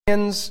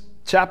Philippians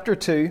chapter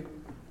 2,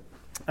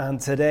 and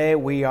today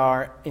we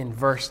are in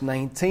verse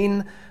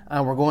 19,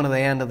 and we're going to the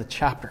end of the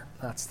chapter.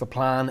 That's the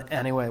plan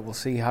anyway. We'll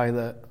see how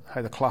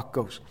the clock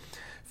goes.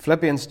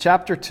 Philippians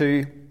chapter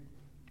 2,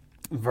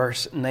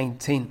 verse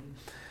 19.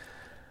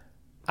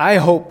 I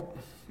hope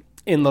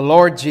in the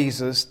Lord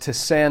Jesus to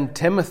send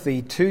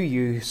Timothy to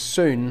you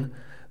soon,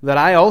 that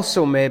I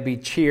also may be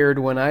cheered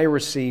when I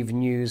receive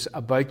news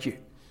about you.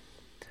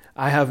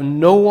 I have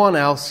no one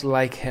else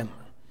like him,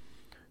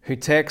 who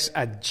takes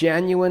a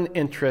genuine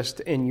interest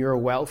in your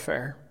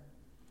welfare.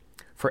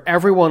 For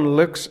everyone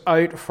looks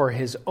out for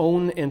his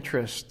own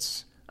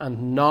interests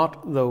and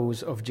not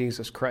those of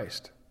Jesus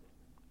Christ.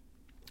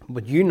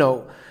 But you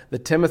know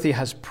that Timothy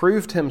has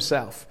proved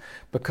himself,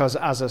 because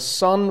as a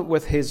son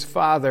with his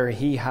father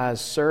he has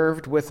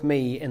served with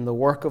me in the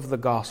work of the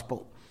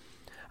gospel.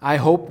 I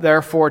hope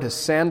therefore to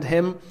send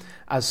him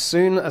as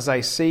soon as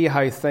I see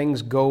how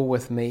things go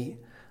with me,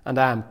 and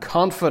I am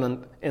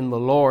confident in the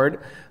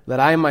Lord that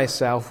I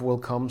myself will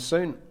come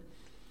soon.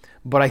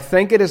 But I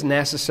think it is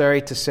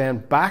necessary to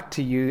send back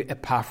to you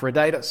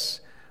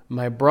Epaphroditus,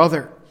 my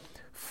brother,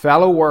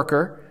 fellow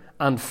worker,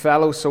 and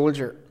fellow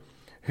soldier,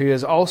 who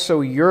is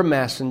also your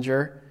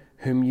messenger,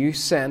 whom you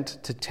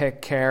sent to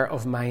take care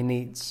of my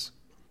needs.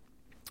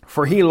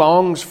 For he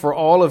longs for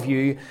all of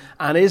you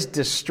and is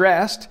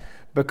distressed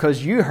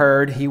because you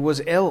heard he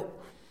was ill.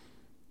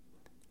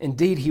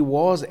 Indeed, he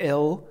was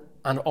ill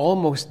and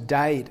almost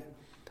died.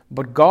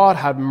 But God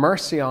had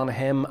mercy on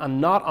him, and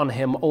not on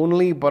him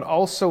only, but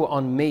also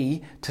on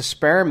me, to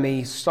spare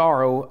me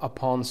sorrow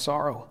upon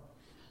sorrow.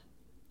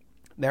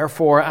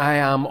 Therefore I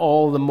am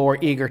all the more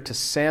eager to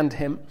send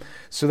him,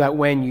 so that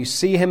when you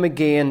see him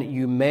again,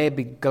 you may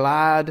be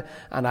glad,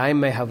 and I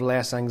may have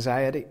less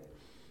anxiety.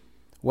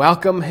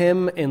 Welcome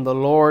him in the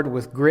Lord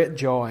with great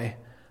joy,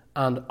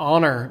 and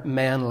honor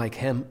men like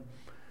him,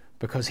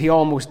 because he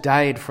almost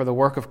died for the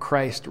work of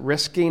Christ,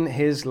 risking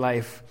his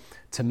life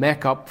to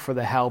make up for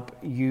the help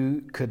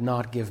you could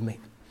not give me.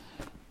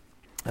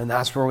 And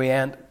that's where we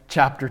end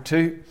chapter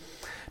 2.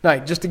 Now,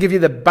 just to give you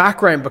the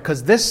background,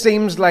 because this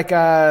seems like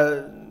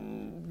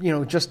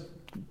just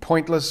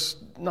pointless,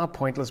 not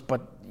pointless,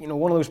 but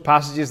one of those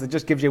passages that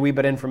just gives you a wee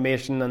bit of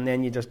information and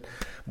then you just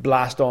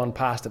blast on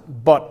past it.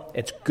 But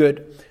it's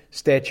good.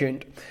 Stay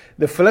tuned.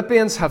 The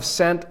Philippians have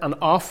sent an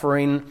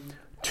offering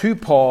to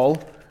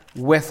Paul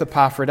with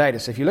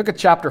Epaphroditus. If you look at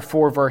chapter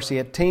 4, verse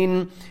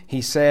 18,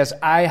 he says,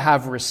 I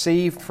have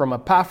received from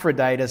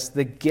Epaphroditus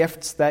the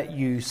gifts that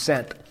you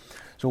sent.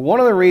 So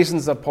one of the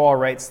reasons that Paul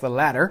writes the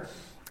letter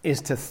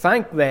is to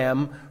thank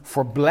them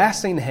for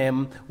blessing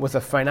him with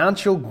a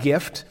financial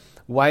gift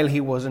while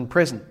he was in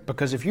prison.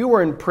 Because if you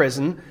were in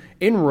prison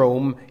in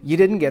Rome, you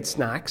didn't get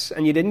snacks,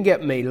 and you didn't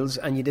get meals,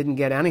 and you didn't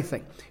get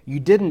anything. You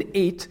didn't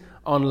eat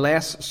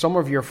unless some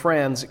of your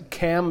friends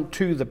came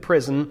to the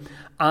prison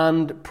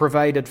and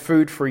provided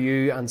food for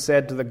you and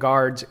said to the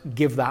guards,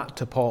 give that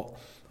to Paul.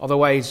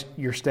 Otherwise,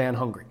 you're staying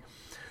hungry.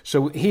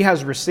 So he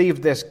has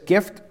received this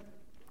gift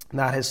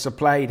that has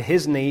supplied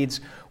his needs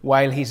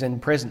while he's in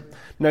prison.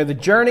 Now, the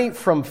journey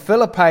from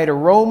Philippi to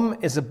Rome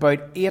is about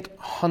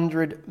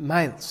 800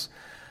 miles.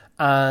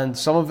 And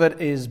some of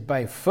it is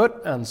by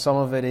foot and some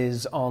of it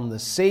is on the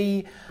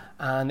sea.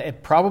 And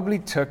it probably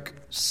took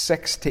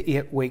 6 to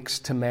 8 weeks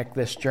to make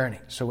this journey.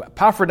 So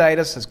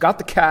Epaphroditus has got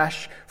the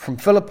cash from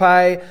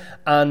Philippi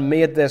and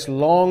made this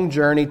long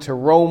journey to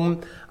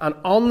Rome. And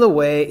on the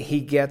way,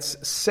 he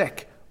gets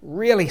sick,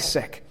 really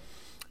sick.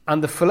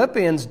 And the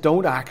Philippians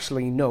don't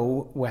actually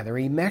know whether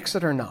he makes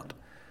it or not.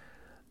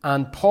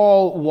 And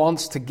Paul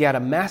wants to get a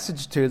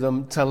message to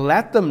them to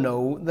let them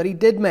know that he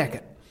did make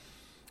it.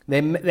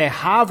 They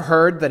have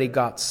heard that he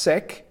got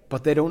sick,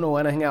 but they don't know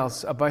anything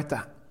else about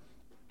that.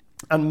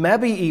 And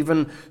maybe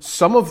even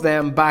some of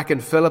them back in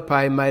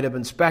Philippi might have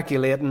been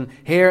speculating,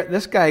 here,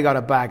 this guy got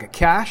a bag of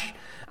cash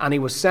and he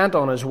was sent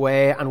on his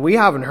way and we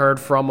haven't heard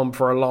from him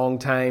for a long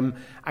time.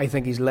 I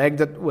think he's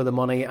legged it with the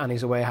money and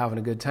he's away having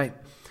a good time.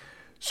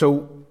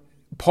 So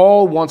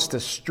Paul wants to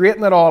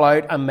straighten it all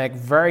out and make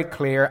very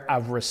clear,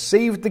 I've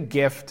received the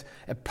gift.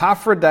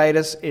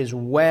 Epaphroditus is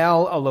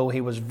well, although he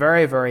was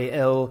very, very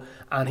ill,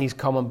 and he's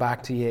coming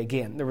back to you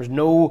again. There was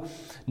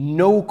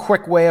no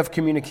quick way of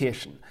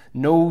communication.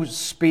 No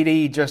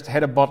speedy, just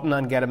hit a button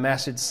and get a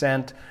message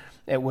sent.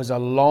 It was a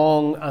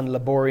long and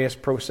laborious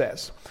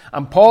process.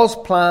 And Paul's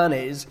plan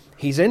is,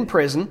 he's in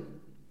prison.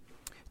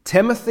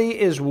 Timothy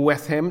is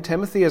with him.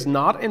 Timothy is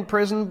not in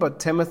prison,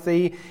 but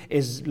Timothy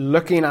is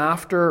looking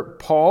after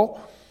Paul.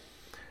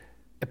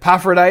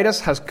 Epaphroditus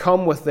has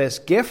come with this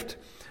gift.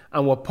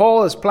 And what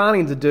Paul is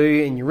planning to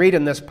do, and you read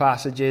in this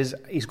passage, is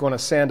he's going to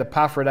send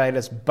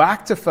Epaphroditus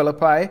back to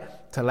Philippi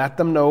to let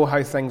them know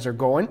how things are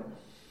going,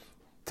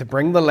 to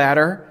bring the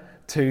letter,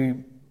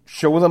 to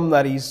show them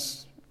that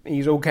he's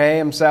okay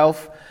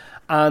himself.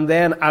 And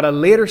then at a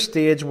later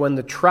stage, when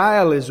the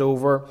trial is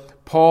over,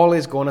 Paul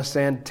is going to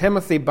send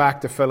Timothy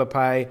back to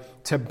Philippi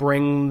to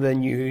bring the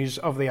news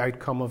of the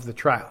outcome of the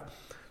trial.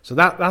 So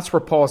that's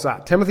where Paul's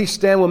at. Timothy's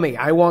staying with me.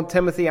 I want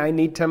Timothy. I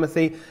need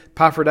Timothy.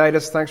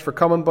 Epaphroditus, thanks for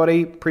coming,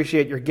 buddy.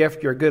 Appreciate your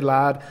gift. You're a good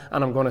lad.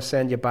 And I'm going to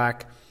send you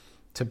back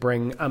to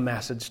bring a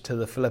message to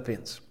the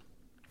Philippians.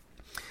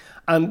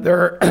 And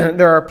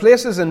there are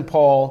places in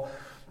Paul,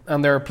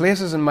 and there are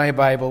places in my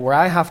Bible where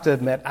I have to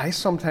admit I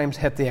sometimes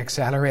hit the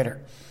accelerator.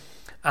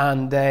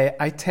 And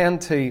I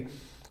tend to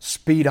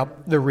speed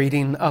up the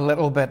reading a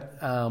little bit.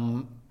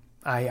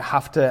 I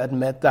have to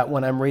admit that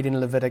when I'm reading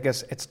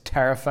Leviticus, it's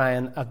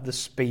terrifying at the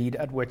speed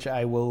at which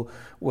I will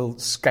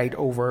skate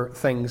over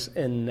things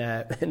in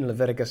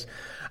Leviticus.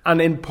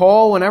 And in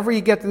Paul, whenever you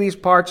get to these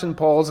parts in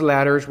Paul's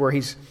letters where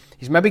he's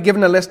maybe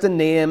giving a list of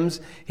names,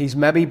 he's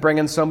maybe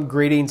bringing some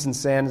greetings and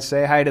saying,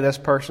 say hi to this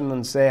person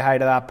and say hi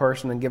to that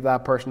person and give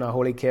that person a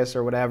holy kiss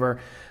or whatever.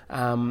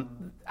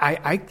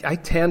 I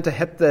tend to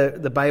hit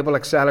the Bible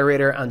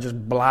accelerator and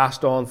just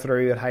blast on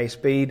through at high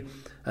speed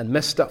and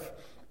miss stuff.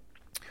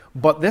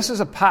 But this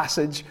is a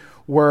passage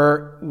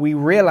where we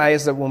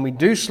realize that when we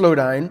do slow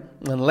down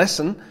and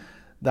listen,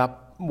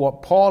 that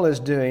what Paul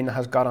is doing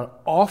has got an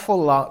awful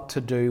lot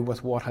to do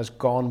with what has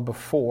gone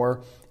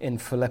before in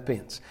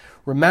Philippians.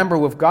 Remember,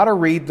 we've got to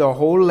read the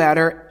whole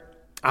letter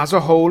as a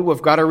whole.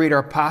 We've got to read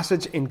our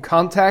passage in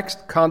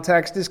context.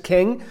 Context is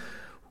king.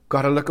 We've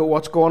got to look at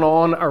what's going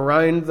on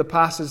around the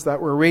passage that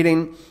we're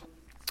reading.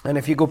 And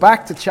if you go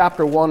back to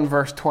chapter 1,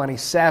 verse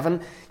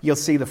 27, you'll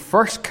see the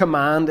first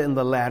command in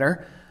the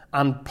letter,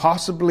 and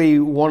possibly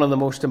one of the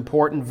most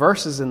important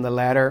verses in the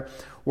letter,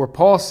 where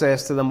Paul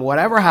says to them,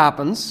 whatever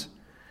happens,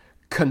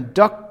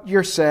 conduct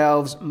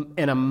yourselves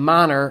in a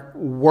manner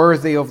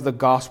worthy of the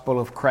gospel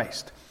of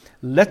Christ.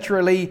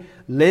 Literally,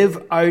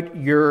 live out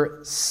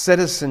your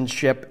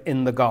citizenship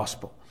in the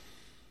gospel.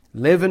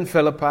 Live in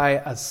Philippi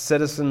as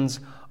citizens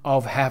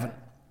of heaven.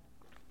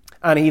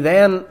 And he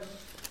then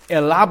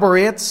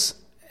elaborates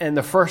in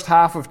the first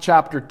half of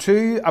chapter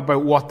 2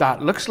 about what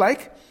that looks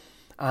like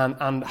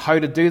and how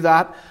to do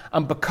that.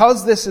 And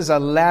because this is a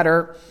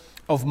letter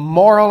of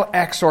moral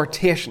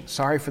exhortation,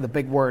 sorry for the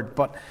big word,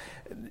 but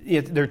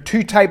there are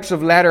two types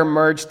of letter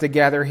merged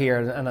together here.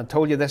 And I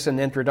told you this in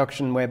the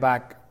introduction way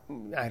back,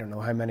 I don't know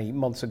how many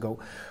months ago.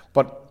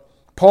 But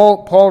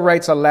Paul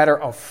writes a letter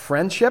of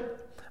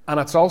friendship, and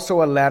it's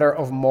also a letter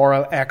of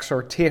moral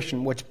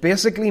exhortation, which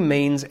basically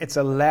means it's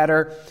a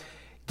letter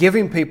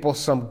giving people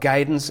some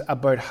guidance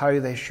about how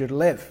they should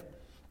live.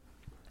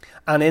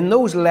 And in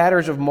those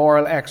letters of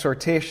moral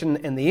exhortation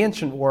in the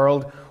ancient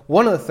world,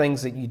 one of the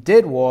things that you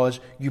did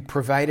was you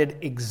provided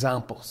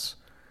examples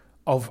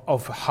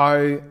of how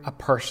a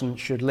person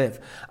should live.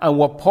 And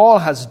what Paul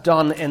has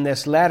done in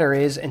this letter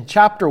is, in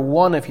chapter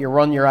 1, if you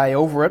run your eye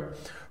over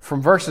it,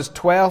 from verses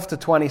 12 to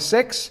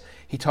 26,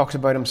 he talks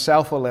about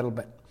himself a little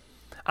bit.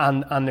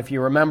 And if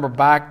you remember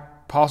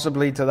back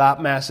possibly to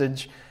that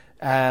message,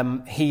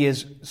 he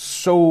is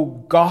so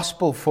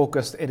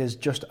gospel-focused, it is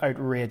just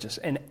outrageous.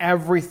 In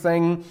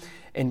everything,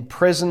 in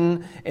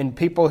prison, in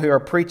people who are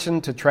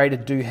preaching to try to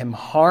do him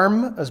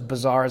harm, as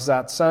bizarre as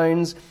that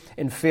sounds,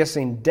 in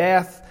facing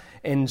death,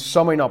 in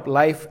summing up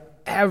life,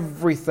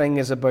 everything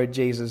is about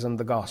Jesus and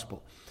the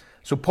gospel.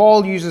 So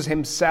Paul uses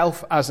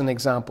himself as an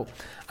example.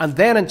 And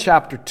then in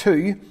chapter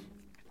 2,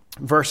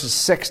 verses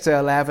 6 to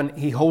 11,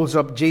 he holds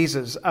up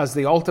Jesus as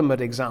the ultimate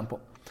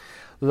example.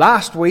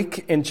 Last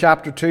week, in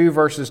chapter 2,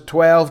 verses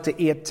 12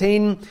 to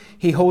 18,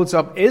 he holds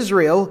up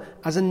Israel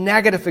as a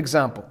negative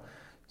example.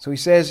 So he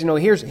says,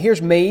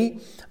 here's me,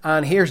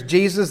 and here's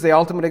Jesus, the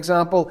ultimate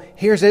example.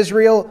 Here's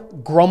Israel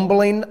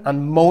grumbling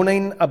and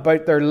moaning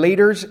about their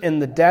leaders in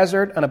the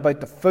desert and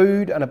about the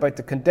food and about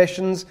the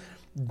conditions.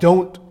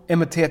 Don't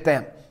imitate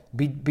them.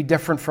 Be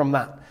different from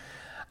that.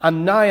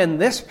 And now in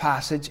this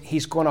passage,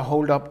 he's going to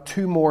hold up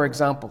two more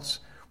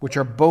examples, which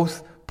are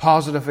both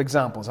positive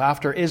examples.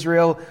 After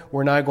Israel,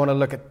 we're now going to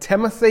look at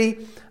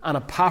Timothy and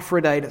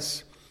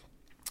Epaphroditus.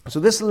 So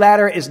this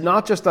letter is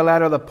not just a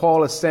letter that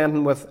Paul is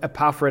sending with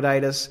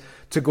Epaphroditus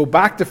to go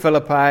back to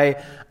Philippi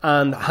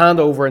and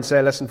hand over and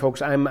say, listen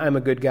folks, I'm a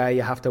good guy,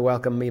 you have to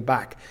welcome me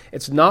back.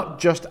 It's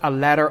not just a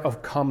letter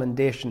of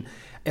commendation.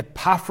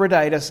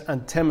 Epaphroditus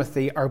and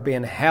Timothy are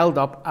being held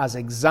up as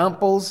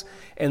examples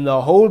in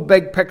the whole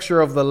big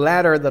picture of the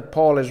letter that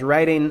Paul is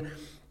writing,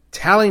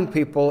 telling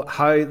people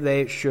how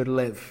they should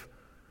live.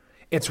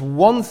 It's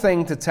one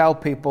thing to tell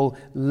people,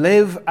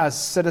 live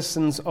as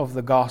citizens of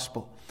the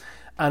gospel.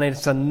 And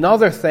it's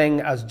another thing,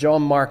 as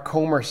John Mark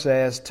Comer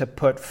says, to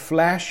put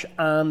flesh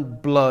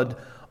and blood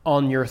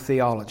on your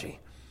theology.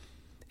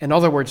 In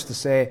other words, to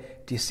say,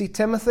 do you see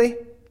Timothy?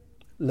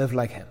 Live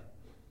like him.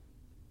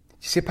 Do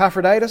you see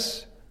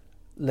Epaphroditus?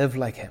 Live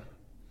like him.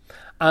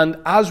 And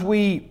as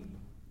we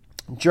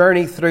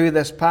journey through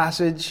this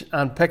passage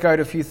and pick out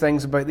a few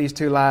things about these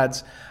two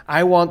lads,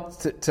 I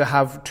want to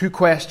have two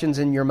questions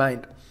in your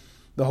mind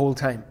the whole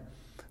time.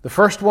 The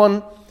first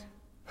one,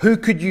 who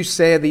could you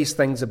say these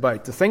things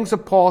about? The things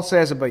that Paul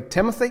says about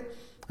Timothy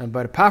and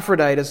about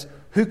Epaphroditus,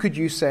 who could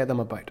you say them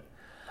about?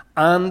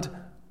 And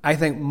I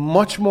think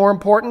much more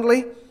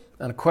importantly,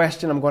 and a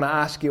question I'm going to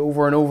ask you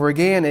over and over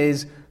again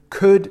is,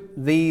 could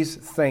these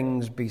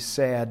things be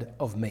said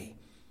of me?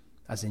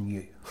 as in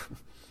you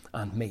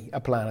and me,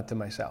 applying it to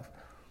myself.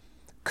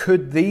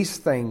 Could these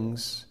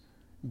things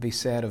be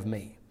said of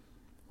me?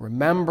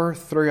 Remember,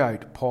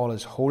 throughout, Paul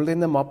is holding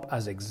them up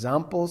as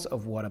examples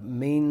of what it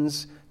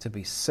means to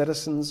be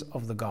citizens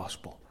of the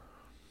gospel,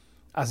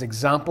 as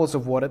examples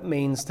of what it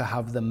means to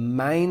have the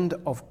mind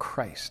of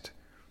Christ.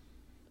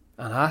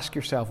 And ask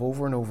yourself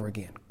over and over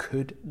again,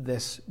 could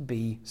this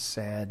be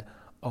said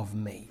of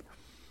me?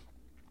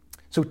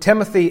 So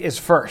Timothy is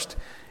first.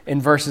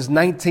 In verses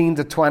 19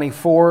 to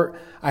 24,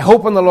 I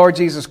hope in the Lord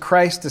Jesus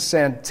Christ to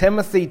send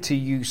Timothy to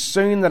you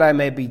soon, that I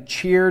may be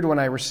cheered when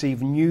I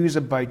receive news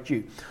about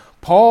you.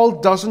 Paul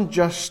doesn't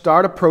just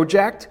start a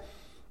project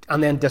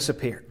and then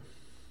disappear.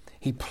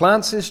 He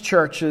plants his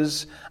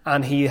churches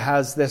and he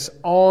has this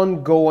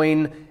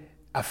ongoing,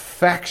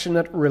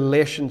 affectionate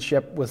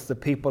relationship with the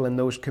people in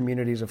those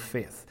communities of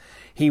faith.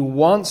 He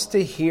wants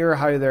to hear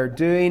how they're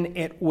doing.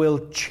 It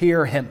will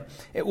cheer him.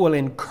 It will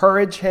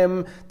encourage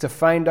him to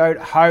find out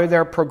how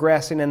they're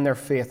progressing in their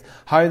faith,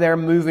 how they're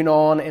moving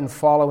on in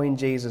following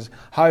Jesus,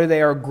 how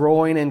they are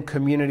growing in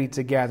community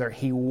together.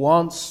 He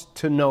wants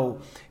to know.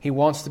 He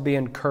wants to be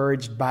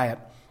encouraged by it.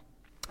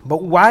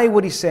 But why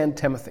would he send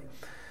Timothy?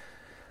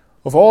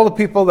 Of all the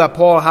people that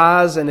Paul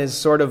has in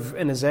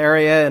his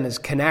area, and his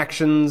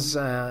connections,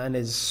 and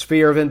his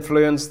sphere of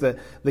influence, the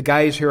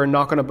guys who are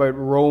knocking about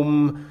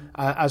Rome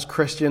as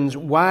Christians,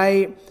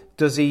 why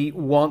does he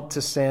want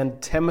to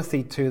send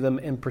Timothy to them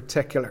in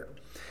particular?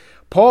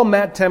 Paul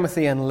met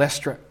Timothy in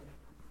Lystra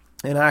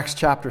in Acts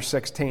chapter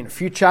 16. A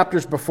few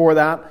chapters before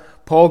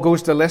that, Paul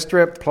goes to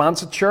Lystra,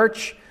 plants a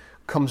church,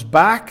 comes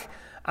back,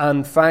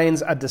 and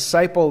finds a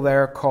disciple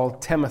there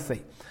called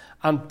Timothy.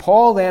 And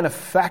Paul then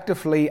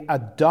effectively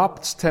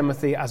adopts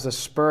Timothy as a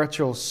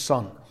spiritual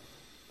son.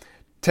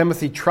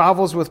 Timothy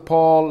travels with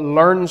Paul,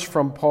 learns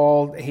from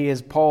Paul. He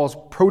is Paul's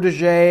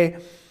protege.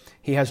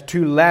 He has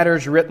 2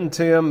 letters written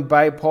to him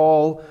by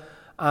Paul.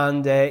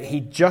 And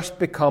he just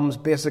becomes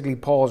basically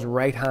Paul's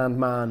right-hand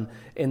man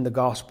in the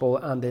gospel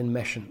and in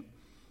mission.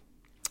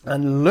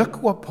 And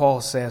look what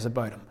Paul says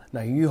about him.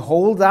 Now you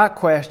hold that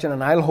question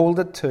and I'll hold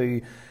it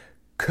too.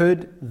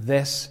 Could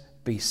this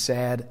be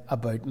said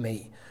about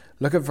me?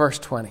 Look at verse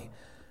 20.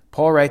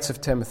 Paul writes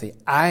of Timothy,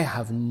 I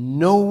have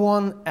no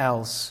one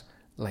else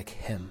like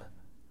him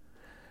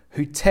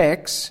who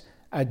takes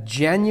a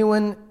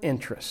genuine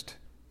interest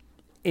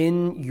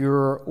in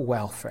your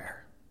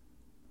welfare.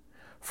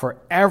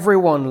 For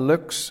everyone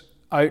looks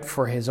out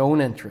for his own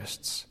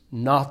interests,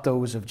 not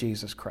those of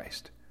Jesus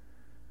Christ.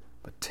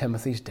 But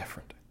Timothy's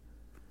different.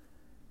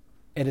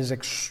 It is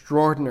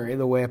extraordinary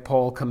the way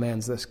Paul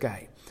commends this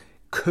guy.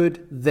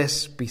 Could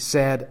this be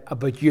said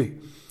about you?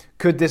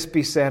 Could this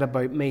be said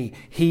about me?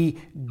 He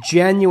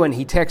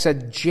takes a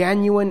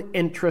genuine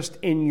interest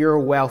in your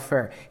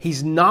welfare.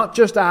 He's not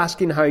just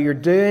asking how you're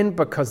doing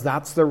because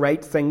that's the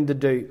right thing to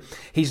do.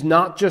 He's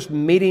not just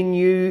meeting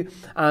you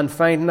and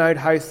finding out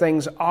how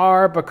things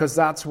are because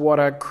that's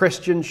what a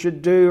Christian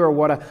should do or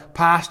what a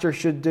pastor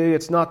should do.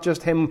 It's not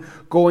just him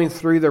going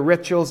through the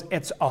rituals.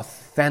 It's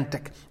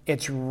authentic.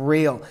 It's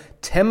real.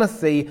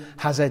 Timothy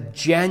has a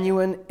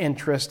genuine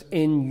interest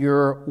in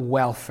your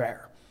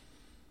welfare.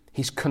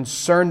 He's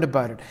concerned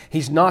about it.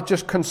 He's not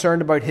just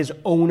concerned about his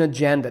own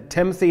agenda.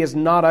 Timothy is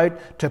not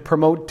out to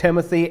promote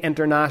Timothy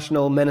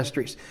International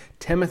Ministries.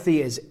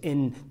 Timothy is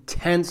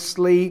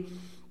intensely,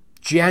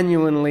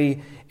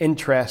 genuinely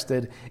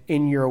interested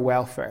in your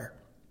welfare.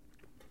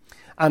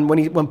 And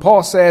when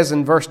Paul says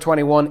in verse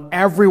 21,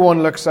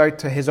 everyone looks out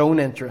to his own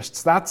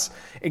interests, that's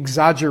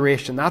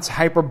exaggeration. That's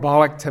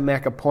hyperbolic to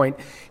make a point.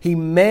 He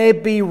may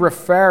be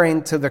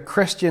referring to the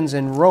Christians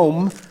in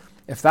Rome,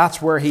 if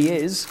that's where he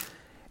is.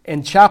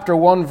 In chapter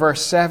 1,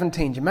 verse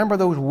 17, do you remember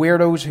those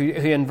weirdos who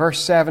in verse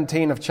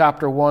 17 of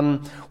chapter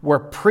 1 were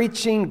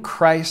preaching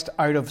Christ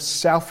out of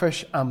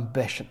selfish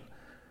ambition?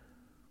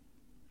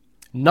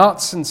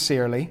 Not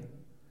sincerely,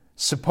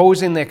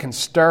 supposing they can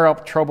stir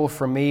up trouble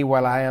for me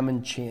while I am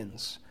in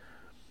chains.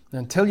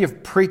 Until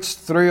you've preached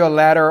through a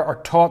letter or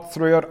taught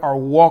through it or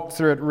walked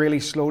through it really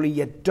slowly,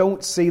 you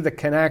don't see the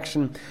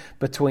connection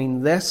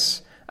between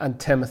this and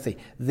Timothy.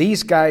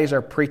 These guys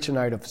are preaching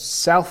out of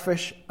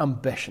selfish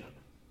ambition.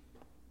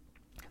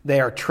 They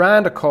are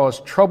trying to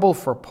cause trouble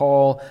for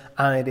Paul,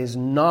 and it is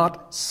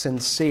not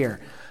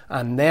sincere.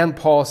 And then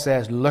Paul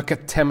says, look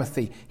at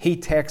Timothy. He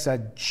takes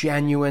a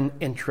genuine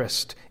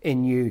interest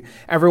in you.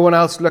 Everyone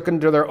else looking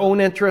to their own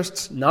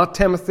interests, not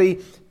Timothy.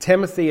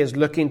 Timothy is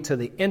looking to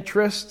the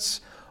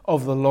interests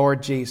of the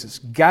Lord Jesus.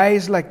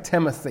 Guys like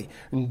Timothy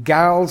and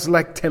gals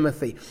like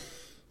Timothy.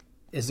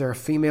 Is there a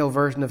female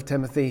version of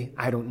Timothy?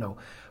 I don't know.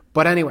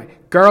 But anyway,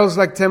 girls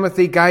like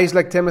Timothy, guys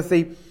like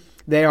Timothy,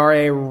 they are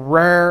a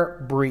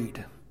rare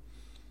breed.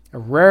 A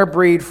rare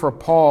breed for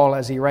Paul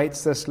as he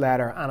writes this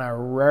letter, and a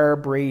rare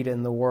breed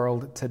in the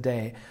world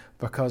today,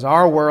 because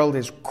our world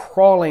is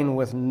crawling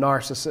with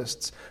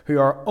narcissists who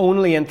are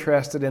only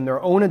interested in their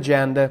own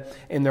agenda,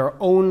 in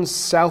their own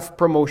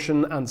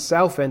self-promotion and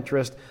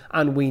self-interest,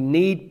 and we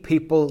need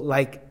people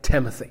like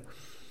Timothy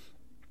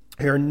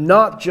who are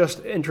not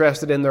just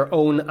interested in their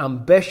own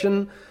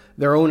ambition.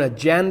 their own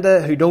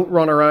agenda, who don't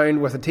run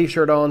around with a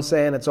t-shirt on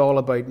saying it's all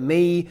about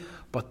me,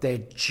 but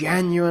they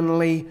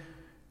genuinely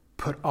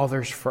put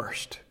others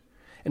first.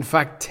 In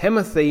fact,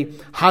 Timothy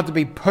had to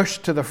be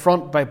pushed to the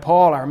front by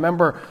Paul. I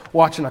remember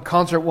watching a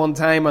concert one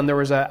time, and there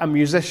was a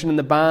musician in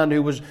the band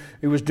who was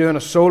doing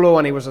a solo,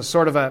 and he was a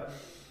sort of a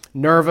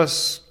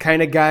nervous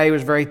kind of guy. He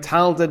was very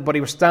talented, but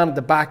he was standing at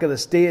the back of the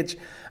stage,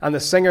 and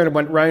the singer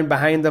went round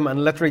behind him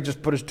and literally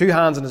just put his two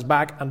hands on his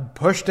back and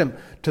pushed him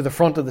to the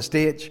front of the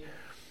stage.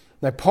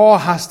 Now, Paul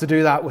has to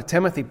do that with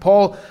Timothy.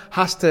 Paul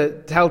has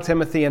to tell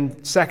Timothy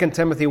in 2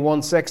 Timothy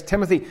 1:6,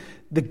 Timothy,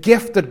 the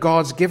gift that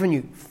God's given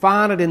you,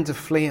 fan it into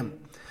flame.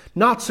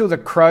 Not so the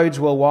crowds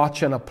will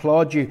watch and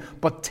applaud you,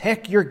 but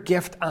take your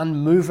gift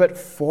and move it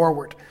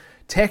forward.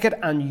 Take it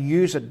and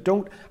use it.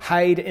 Don't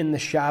hide in the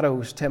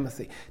shadows,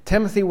 Timothy.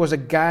 Timothy was a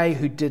guy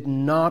who did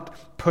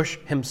not push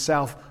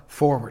himself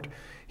forward.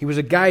 He was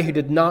a guy who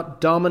did not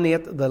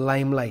dominate the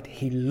limelight.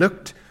 He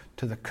looked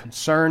to the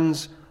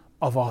concerns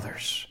of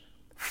others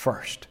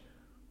first.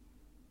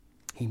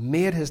 He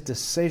made his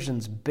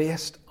decisions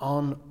based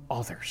on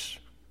others.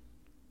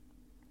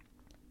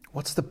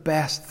 What's the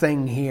best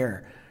thing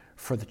here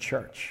for the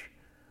church?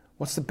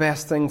 What's the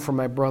best thing for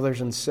my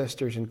brothers and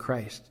sisters in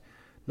Christ?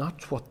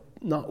 Not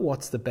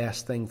what's the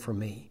best thing for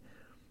me.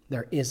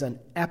 There is an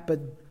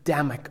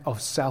epidemic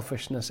of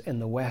selfishness in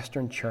the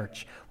Western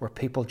church where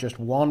people just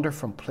wander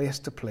from place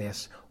to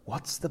place.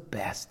 What's the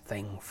best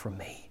thing for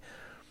me?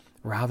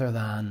 Rather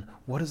than,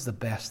 what is the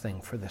best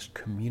thing for this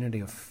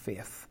community of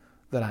faith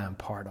that I am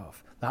part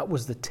of? That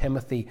was the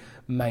Timothy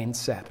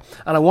mindset.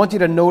 And I want you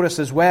to notice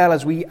as well,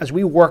 as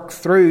we work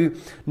through,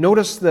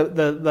 notice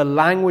the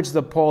language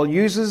that Paul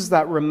uses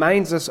that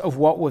reminds us of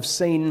what we've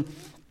seen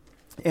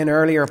in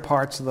earlier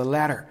parts of the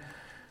letter.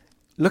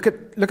 Look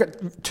at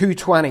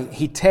 2:20.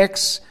 He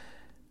takes,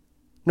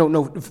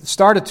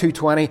 start at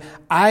 2:20.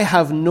 I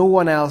have no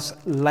one else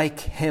like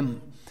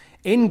him.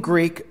 In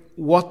Greek,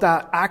 what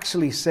that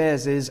actually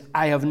says is,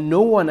 I have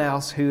no one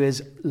else who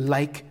is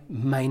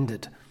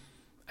like-minded.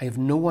 I have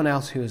no one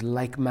else who is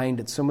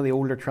like-minded. Some of the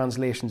older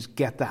translations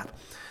get that.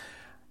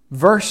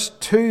 Verse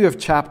 2 of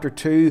chapter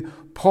 2,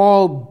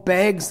 Paul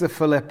begs the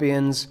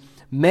Philippians,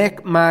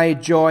 make my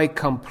joy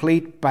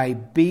complete by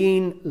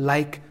being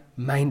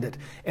like-minded.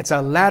 It's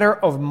a letter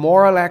of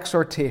moral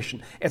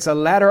exhortation. It's a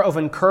letter of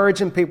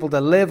encouraging people to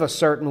live a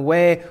certain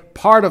way.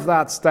 Part of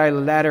that style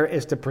of letter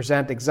is to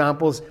present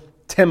examples.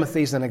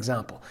 Timothy's an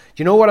example.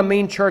 Do you know what I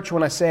mean, church,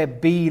 when I say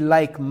be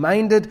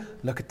like-minded?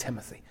 Look at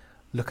Timothy.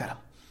 Look at him.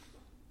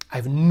 I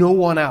have no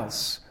one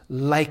else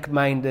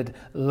like-minded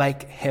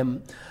like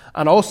him.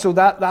 And also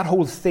that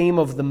whole theme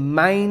of the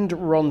mind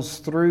runs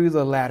through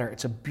the letter.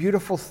 It's a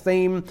beautiful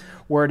theme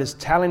where it is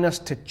telling us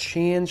to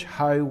change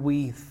how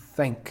we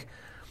think.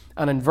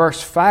 And in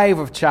verse 5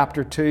 of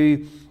chapter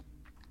 2,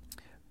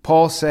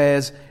 Paul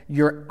says,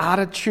 your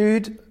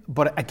attitude,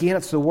 but again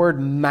it's the word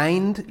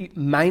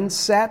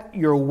mindset,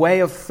 your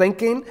way of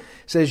thinking,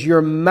 says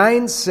your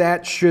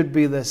mindset should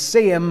be the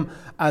same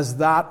as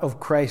that of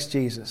Christ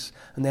Jesus.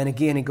 And then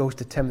again he goes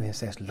to Timothy and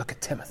says, look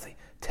at Timothy.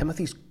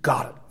 Timothy's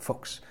got it,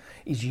 folks.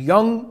 He's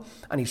young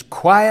and he's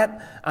quiet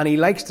and he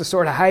likes to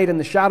sort of hide in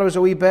the shadows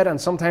a wee bit, and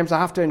sometimes I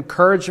have to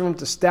encourage him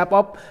to step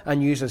up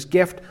and use his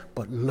gift.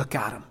 But look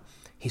at him.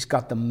 He's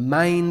got the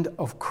mind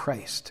of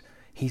Christ.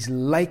 He's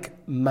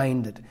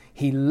like-minded.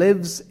 He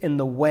lives in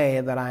the way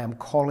that I am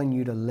calling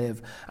you to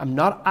live. I'm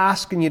not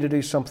asking you to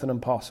do something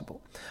impossible.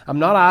 I'm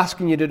not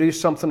asking you to do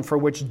something for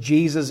which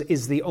Jesus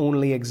is the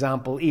only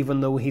example,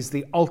 even though he's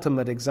the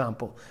ultimate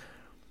example.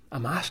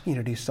 I'm asking you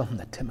to do something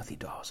that Timothy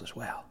does as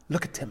well.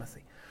 Look at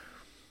Timothy.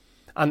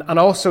 And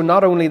also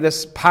not only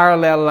this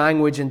parallel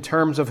language in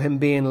terms of him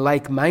being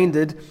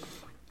like-minded,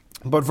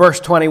 but verse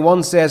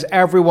 21 says,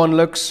 everyone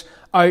looks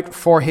out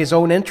for his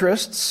own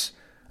interests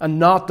and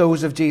not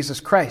those of Jesus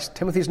Christ.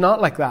 Timothy's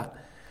not like that.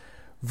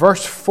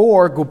 Verse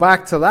 4, go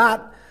back to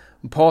that.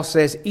 And Paul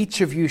says, each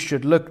of you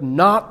should look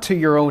not to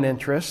your own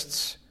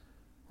interests.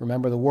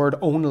 Remember the word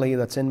only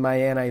that's in my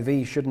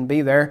NIV shouldn't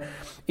be there.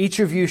 Each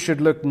of you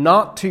should look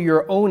not to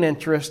your own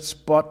interests,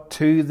 but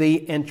to the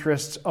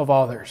interests of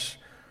others.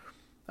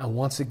 And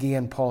once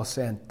again, Paul's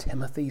saying,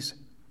 Timothy's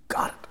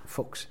got it,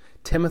 folks.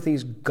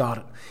 Timothy's got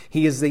it.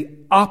 He is the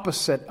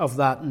opposite of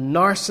that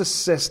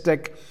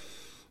narcissistic,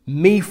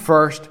 me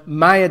first,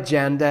 my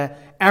agenda,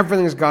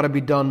 everything's got to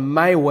be done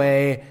my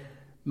way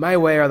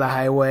or the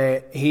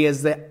highway. He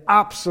is the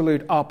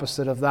absolute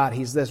opposite of that.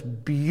 He's this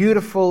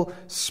beautiful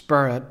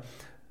spirit,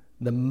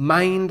 the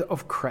mind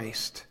of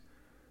Christ.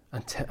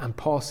 And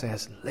Paul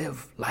says,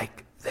 live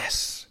like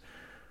this.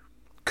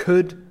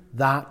 Could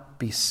that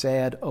be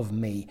said of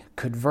me?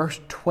 Could verse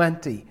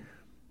 20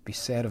 be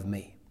said of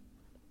me?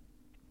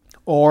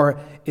 Or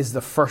is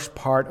the first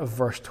part of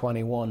verse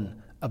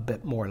 21 a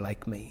bit more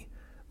like me?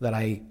 That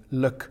I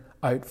look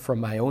out for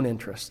my own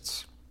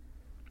interests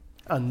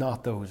and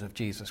not those of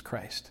Jesus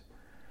Christ.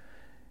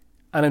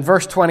 And in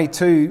verse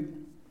 22,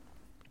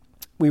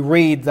 we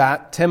read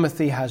that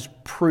Timothy has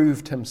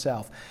proved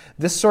himself.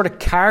 This sort of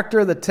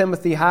character that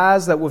Timothy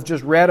has, that we've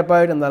just read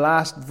about in the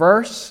last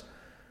verse,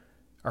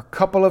 or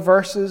couple of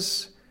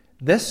verses,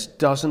 this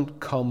doesn't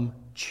come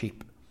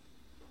cheap.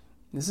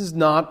 This is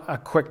not a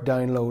quick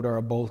download or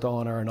a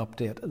bolt-on or an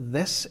update.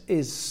 This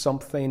is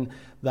something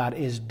that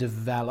is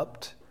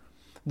developed.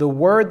 The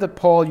word that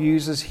Paul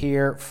uses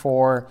here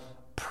for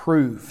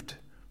proved,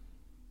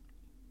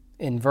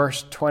 in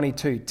verse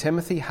 22,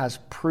 Timothy has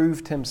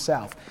proved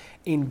himself.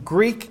 In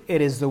Greek, it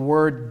is the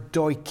word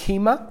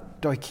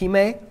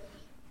doikime,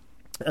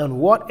 and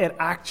what it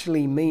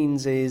actually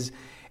means is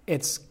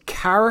it's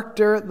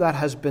character that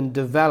has been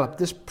developed.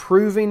 This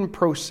proving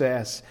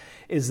process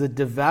is the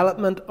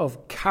development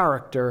of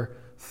character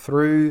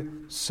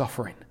through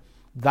suffering.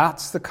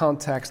 That's the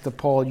context that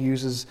Paul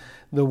uses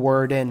the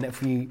word in.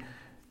 If you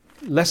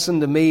listen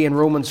to me in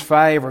Romans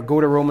 5, or go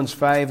to Romans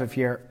 5 if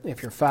you're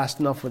fast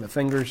enough with the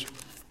fingers,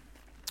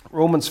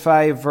 Romans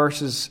 5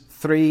 verses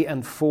 3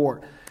 and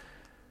 4.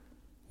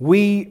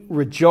 We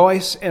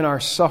rejoice in our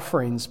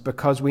sufferings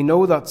because we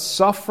know that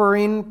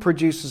suffering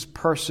produces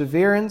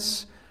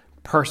perseverance.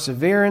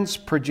 Perseverance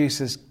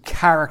produces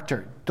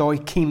character.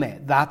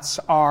 Doikime, that's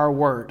our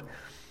word.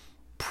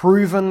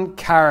 Proven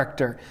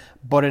character.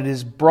 But it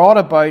is brought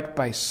about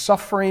by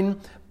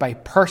suffering, by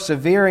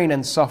persevering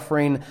in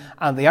suffering,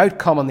 and the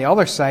outcome on the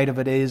other side of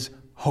it is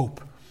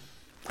hope.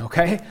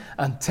 Okay?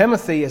 And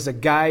Timothy is a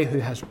guy who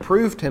has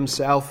proved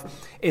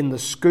himself in the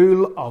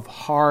school of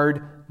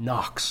hard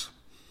knocks.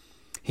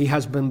 He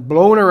has been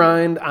blown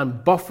around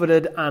and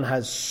buffeted and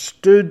has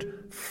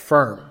stood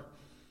firm.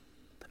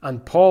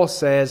 And Paul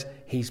says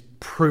he's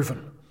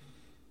proven.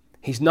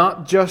 He's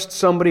not just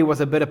somebody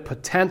with a bit of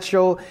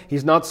potential.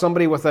 He's not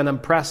somebody with an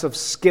impressive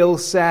skill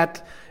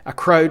set, a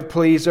crowd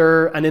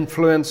pleaser, an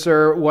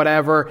influencer,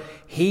 whatever.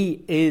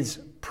 He is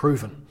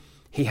proven.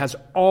 He has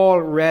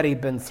already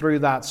been through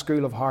that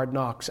school of hard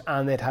knocks,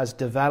 and it has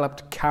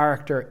developed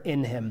character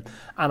in him.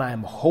 And I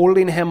am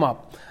holding him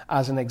up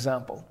as an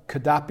example.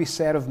 Could that be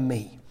said of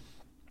me?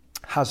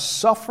 Has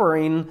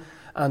suffering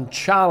and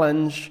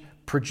challenge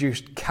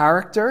produced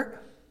character,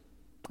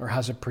 or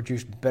has it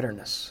produced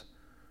bitterness?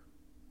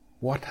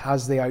 What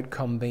has the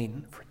outcome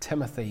been? For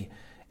Timothy,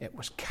 it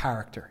was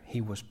character. He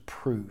was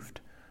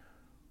proved.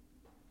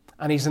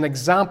 And he's an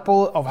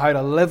example of how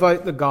to live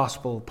out the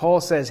gospel.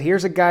 Paul says,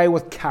 here's a guy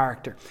with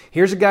character.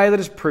 Here's a guy that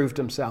has proved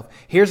himself.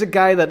 Here's a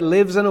guy that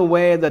lives in a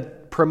way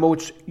that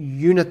promotes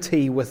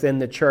unity within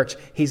the church.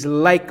 He's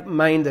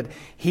like-minded.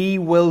 He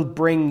will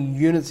bring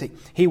unity.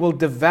 He will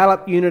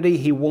develop unity.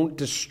 He won't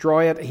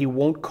destroy it. He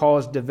won't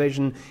cause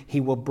division.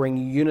 He will bring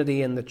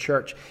unity in the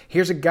church.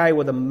 Here's a guy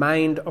with a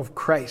mind of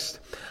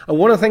Christ. And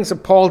one of the things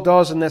that Paul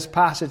does in this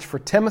passage for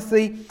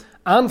Timothy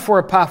and for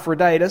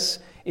Epaphroditus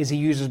is he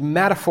uses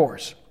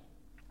metaphors.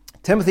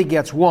 Timothy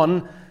gets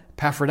 1,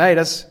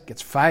 Epaphroditus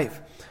gets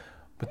 5.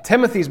 But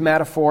Timothy's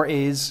metaphor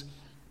is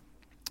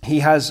he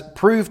has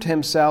proved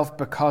himself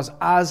because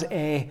as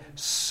a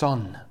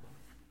son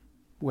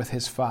with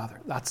his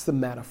father. That's the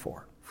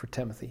metaphor for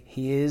Timothy.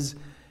 He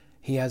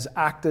has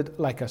acted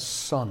like a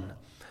son.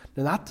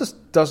 Now that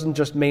doesn't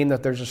just mean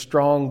that there's a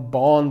strong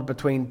bond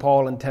between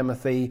Paul and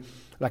Timothy,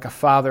 like a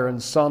father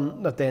and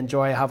son, that they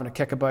enjoy having a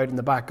kickabout in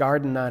the back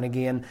garden now and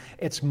again.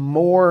 It's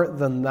more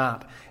than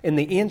that. In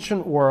the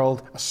ancient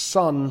world, a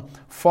son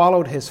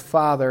followed his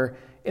father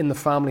in the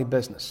family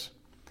business.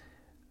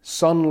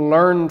 Son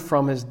learned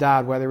from his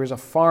dad, whether he was a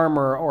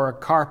farmer or a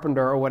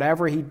carpenter or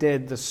whatever he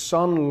did. The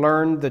son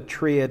learned the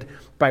trade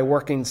by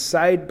working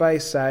side by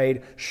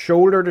side,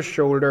 shoulder to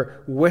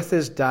shoulder with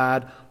his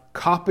dad,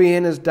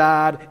 copying his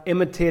dad,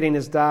 imitating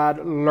his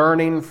dad,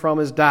 learning from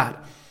his dad.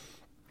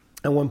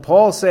 And when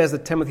Paul says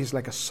that Timothy's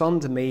like a son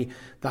to me,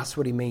 that's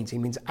what he means. He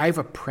means I've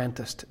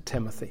apprenticed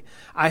Timothy.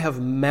 I have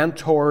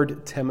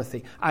mentored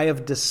Timothy. I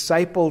have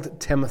discipled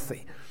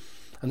Timothy.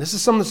 And this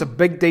is something that's a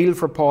big deal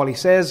for Paul. He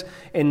says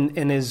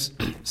in his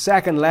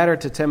second letter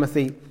to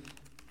Timothy,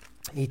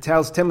 he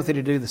tells Timothy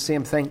to do the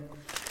same thing.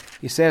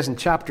 He says in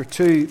chapter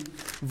 2,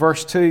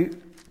 verse 2,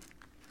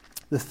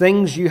 the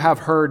things you have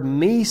heard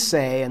me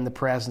say in the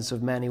presence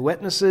of many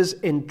witnesses,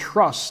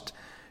 entrust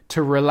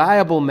to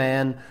reliable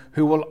men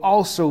who will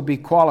also be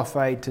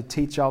qualified to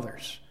teach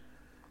others.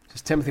 He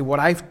says, Timothy, what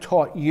I've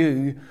taught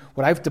you,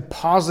 what I've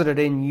deposited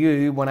in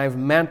you, when I've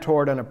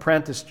mentored and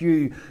apprenticed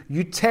you,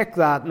 you take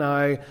that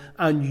now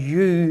and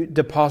you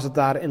deposit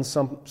that in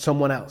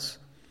someone else.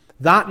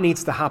 That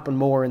needs to happen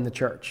more in the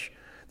church.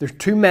 There's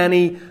too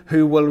many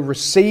who will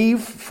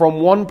receive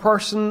from one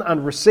person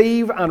and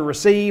receive and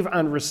receive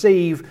and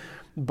receive,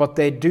 but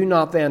they do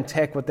not then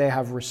take what they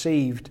have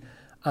received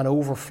and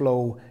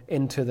overflow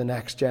into the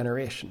next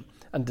generation.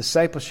 And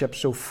discipleship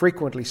so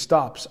frequently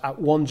stops at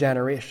one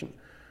generation,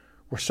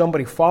 where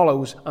somebody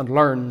follows and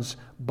learns,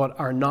 but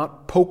are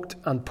not poked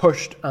and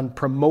pushed and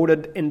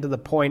promoted into the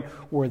point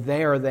where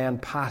they are then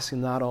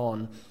passing that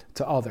on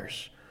to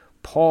others.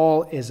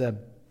 Paul is a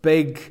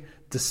big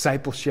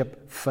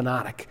discipleship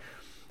fanatic,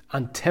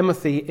 and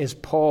Timothy is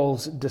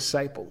Paul's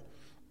disciple.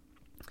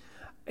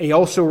 He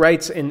also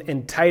writes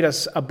in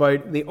Titus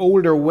about the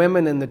older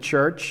women in the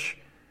church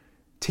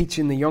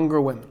teaching the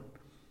younger women.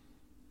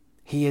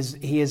 He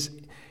is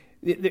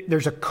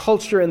There's a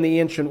culture in the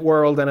ancient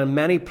world and in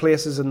many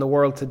places in the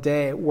world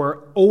today where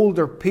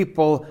older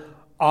people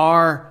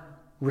are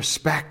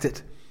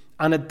respected.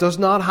 And it does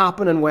not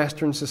happen in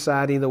Western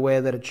society the way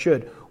that it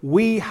should.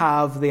 We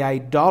have the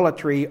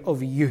idolatry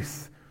of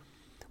youth.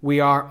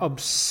 We are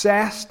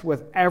obsessed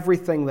with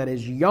everything that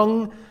is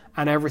young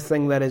and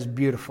everything that is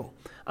beautiful.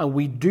 And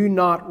we do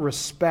not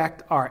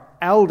respect our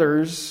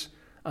elders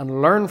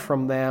and learn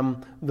from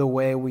them the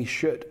way we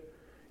should.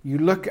 You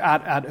look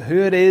at who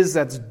it is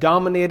that's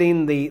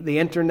dominating the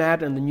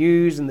internet and the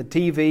news and the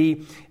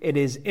TV. It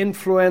is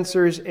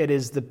influencers. It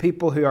is the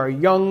people who are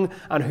young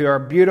and who are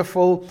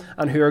beautiful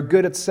and who are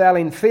good at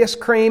selling face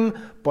cream,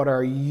 but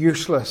are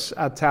useless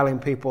at telling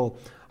people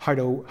how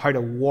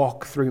to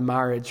walk through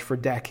marriage for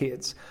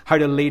decades, how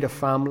to lead a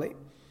family,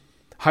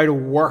 how to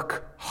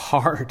work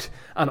hard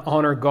and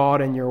honor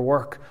God in your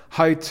work,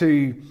 how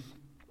to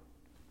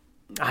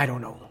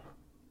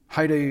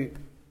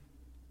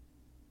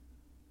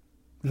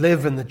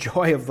live in the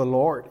joy of the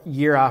Lord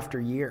year after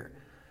year,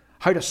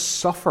 how to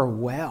suffer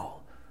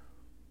well.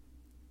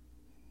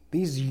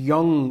 These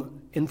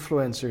young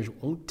influencers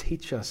won't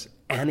teach us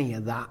any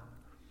of that.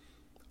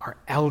 Our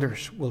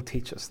elders will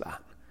teach us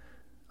that.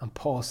 And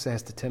Paul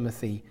says to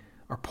Timothy,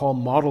 or Paul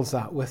models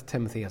that with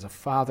Timothy as a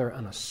father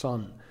and a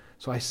son.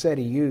 So I say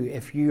to you,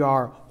 if you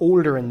are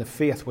older in the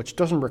faith, which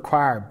doesn't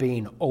require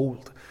being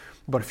old,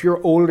 but if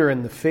you're older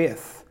in the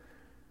faith,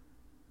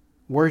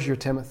 where's your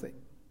Timothy?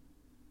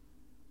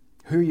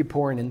 Who are you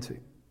pouring into?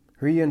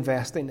 Who are you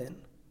investing in?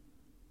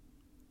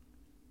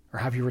 Or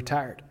have you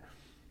retired?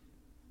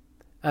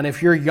 And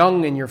if you're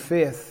young in your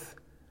faith,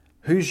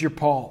 who's your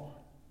Paul?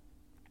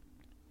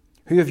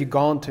 Who have you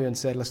gone to and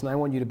said, listen, I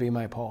want you to be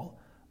my Paul.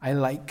 I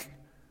like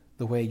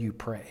the way you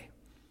pray.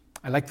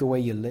 I like the way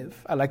you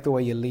live. I like the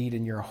way you lead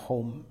in your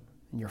home,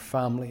 in your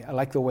family. I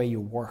like the way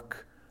you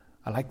work.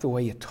 I like the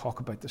way you talk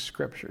about the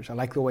Scriptures. I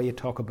like the way you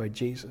talk about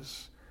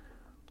Jesus.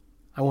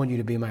 I want you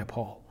to be my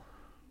Paul.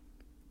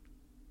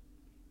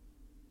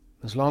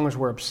 As long as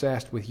we're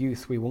obsessed with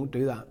youth, we won't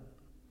do that.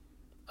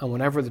 And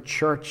whenever the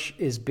church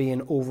is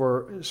being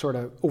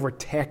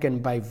overtaken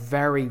by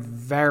very,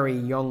 very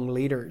young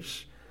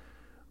leaders,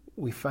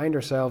 we find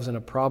ourselves in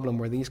a problem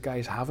where these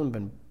guys haven't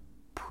been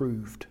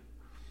proved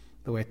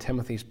the way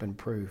Timothy's been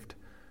proved.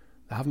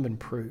 They haven't been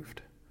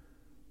proved.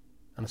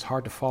 And it's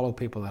hard to follow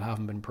people that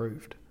haven't been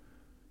proved.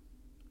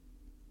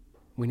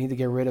 We need to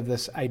get rid of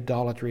this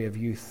idolatry of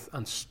youth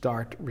and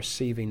start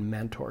receiving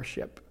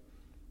mentorship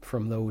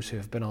from those who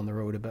have been on the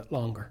road a bit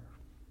longer.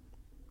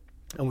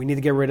 And we need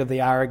to get rid of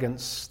the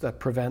arrogance that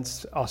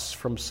prevents us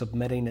from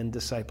submitting in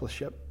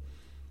discipleship.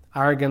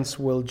 Arrogance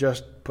will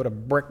just put a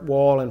brick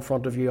wall in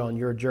front of you on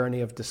your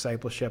journey of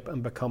discipleship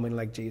and becoming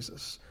like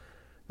Jesus.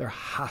 There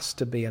has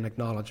to be an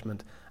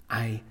acknowledgement,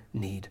 I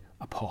need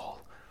a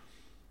Paul.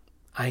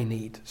 I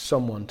need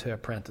someone to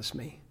apprentice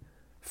me.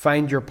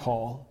 Find your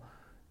Paul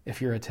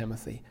if you're a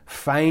Timothy.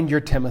 Find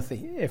your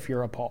Timothy if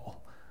you're a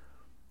Paul.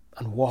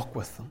 And walk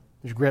with them.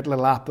 There's a great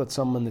little app that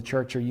some in the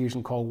church are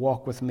using called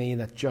Walk With Me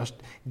that just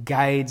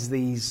guides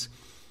these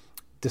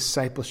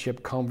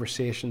discipleship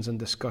conversations and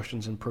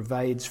discussions and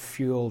provides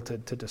fuel to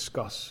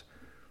discuss.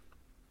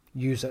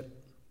 Use it.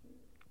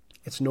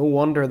 It's no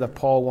wonder that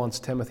Paul wants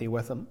Timothy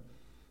with him.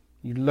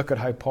 You look at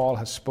how Paul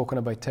has spoken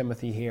about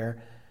Timothy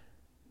here.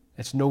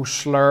 It's no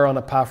slur on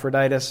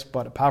Epaphroditus,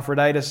 but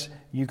Epaphroditus,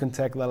 you can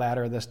take the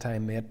letter this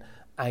time, mate.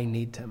 I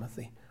need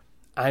Timothy.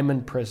 I'm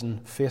in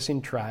prison,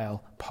 facing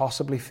trial,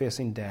 possibly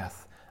facing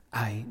death.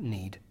 I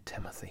need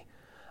Timothy.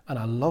 And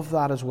I love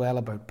that as well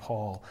about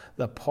Paul,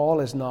 that Paul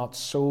is not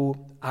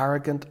so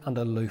arrogant and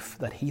aloof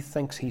that he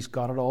thinks he's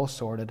got it all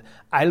sorted.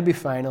 I'll be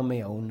fine on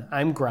my own.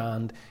 I'm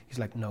grand. He's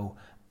like, no,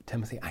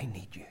 Timothy, I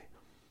need you.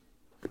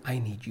 I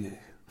need you.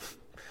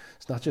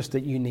 It's not just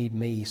that you need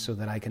me so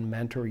that I can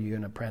mentor you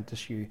and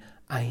apprentice you.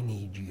 I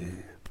need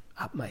you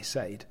at my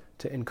side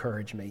to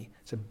encourage me.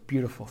 It's a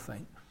beautiful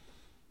thing.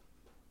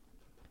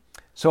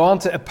 So on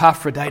to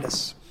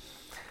Epaphroditus,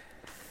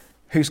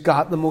 who's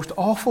got the most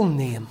awful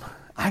name.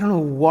 I don't know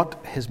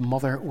what his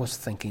mother was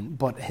thinking,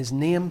 but his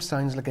name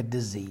sounds like a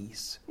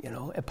disease,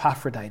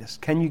 Epaphroditus.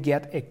 Can you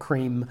get a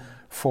cream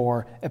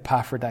for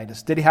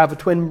Epaphroditus? Did he have a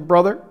twin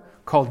brother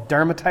called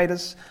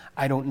dermatitis?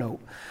 I don't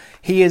know.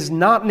 He is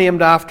not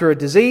named after a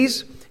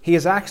disease. He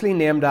is actually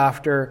named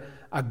after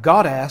a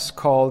goddess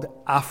called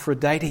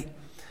Aphrodite.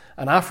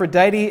 And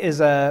Aphrodite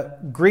is a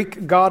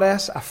Greek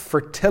goddess, a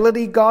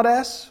fertility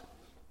goddess.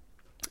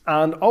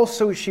 And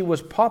also she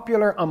was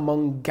popular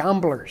among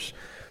gamblers.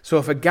 So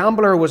if a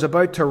gambler was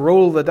about to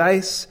roll the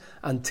dice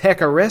and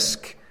take a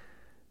risk,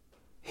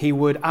 he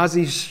would, as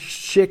he's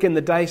shaking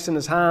the dice in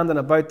his hand and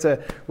about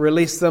to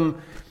release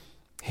them,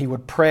 he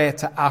would pray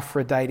to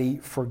Aphrodite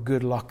for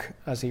good luck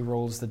as he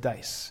rolls the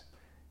dice.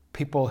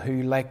 People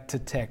who like to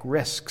take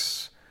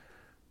risks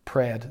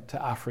prayed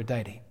to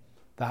Aphrodite.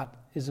 That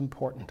is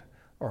important,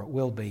 or it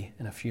will be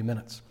in a few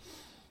minutes.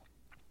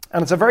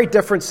 And it's a very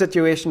different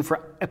situation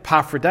for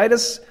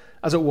Epaphroditus.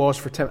 as it was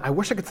for Timothy. I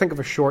wish I could think of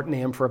a short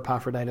name for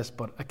Epaphroditus,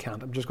 but I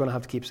can't. I'm just going to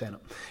have to keep saying it.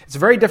 It's a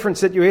very different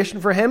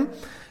situation for him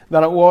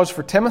than it was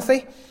for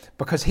Timothy,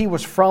 because he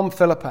was from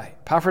Philippi.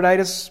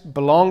 Epaphroditus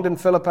belonged in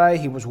Philippi.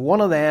 He was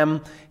one of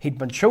them. He'd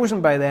been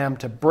chosen by them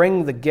to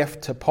bring the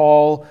gift to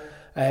Paul.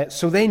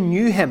 So they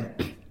knew him.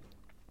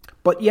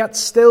 But yet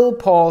still,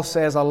 Paul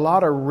says a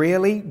lot of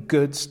really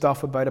good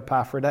stuff about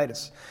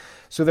Epaphroditus.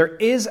 So there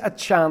is a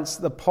chance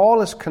that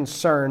Paul is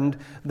concerned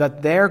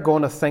that they're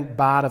going to think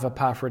bad of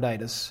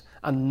Epaphroditus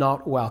and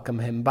not welcome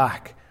him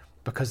back,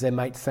 because they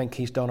might think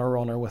he's done a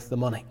runner with the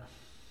money.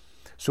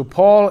 So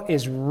Paul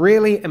is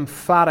really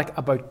emphatic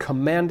about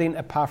commending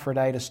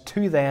Epaphroditus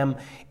to them,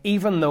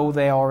 even though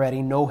they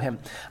already know him.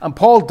 And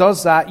Paul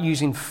does that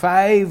using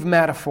 5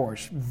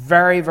 metaphors.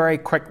 Very, very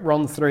quick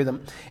run through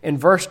them. In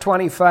verse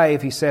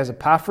 25, he says,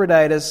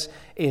 Epaphroditus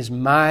is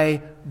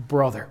my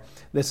brother.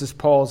 This is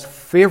Paul's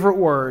favorite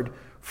word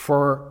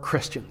for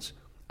Christians,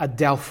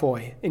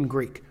 adelphoi in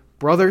Greek.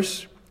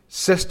 Brothers,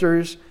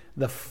 sisters,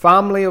 the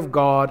family of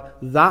God.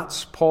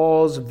 That's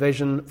Paul's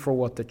vision for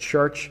what the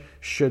church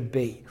should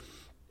be.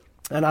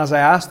 And as I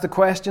asked the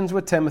questions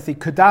with Timothy,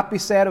 could that be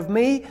said of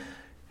me?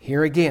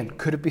 Here again,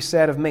 could it be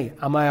said of me?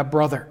 Am I a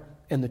brother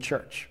in the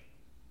church?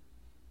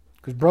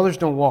 Because brothers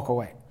don't walk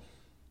away.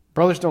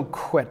 Brothers don't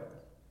quit.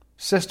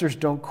 Sisters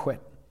don't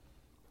quit.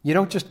 You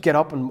don't just get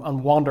up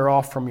and wander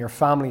off from your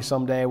family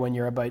someday when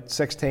you're about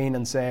 16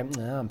 and say,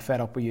 I'm fed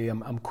up with you,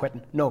 I'm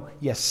quitting. No,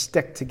 you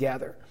stick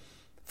together.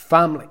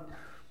 Family.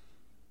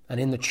 And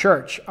in the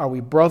church, are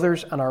we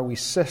brothers and are we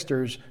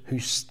sisters who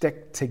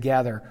stick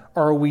together?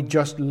 Or are we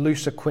just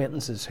loose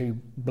acquaintances who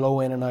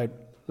blow in and out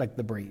like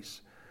the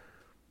breeze?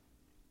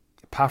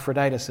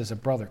 Epaphroditus is a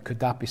brother. Could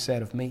that be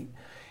said of me?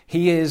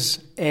 He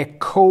is a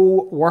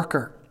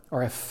co-worker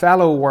or a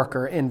fellow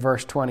worker in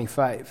verse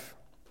 25.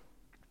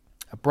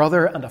 A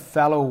brother and a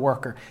fellow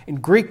worker. In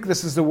Greek,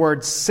 this is the word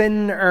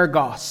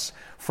synergos,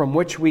 from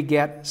which we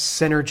get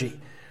synergy.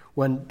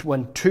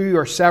 When two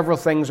or several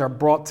things are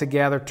brought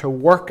together to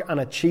work and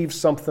achieve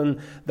something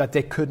that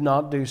they could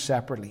not do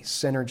separately.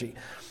 Synergy.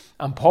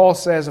 And Paul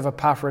says of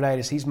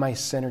Epaphroditus, he's my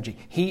synergy.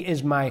 He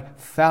is my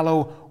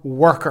fellow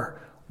worker.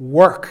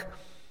 Work.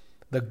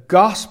 The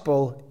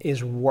gospel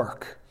is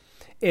work.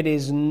 It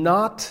is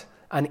not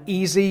an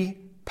easy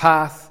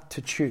path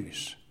to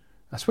choose.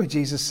 That's why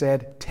Jesus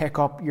said, take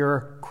up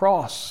your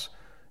cross,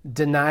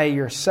 deny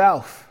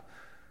yourself,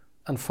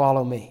 and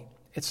follow me.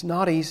 It's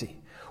not easy.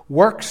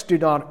 Works do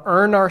not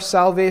earn our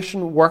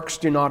salvation. Works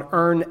do not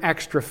earn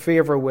extra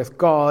favor with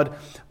God.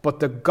 But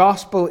the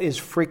gospel is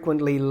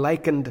frequently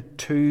likened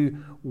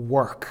to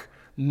work.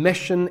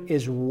 Mission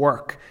is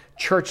work.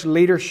 Church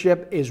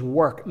leadership is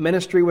work.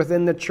 Ministry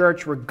within the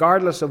church,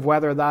 regardless of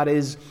whether that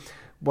is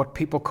what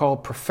people call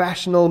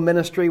professional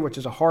ministry, which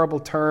is a horrible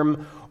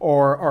term,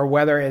 or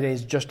whether it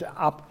is just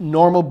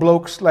normal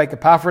blokes like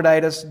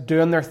Epaphroditus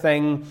doing their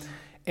thing,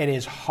 it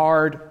is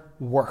hard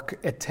work.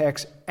 It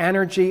takes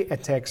energy,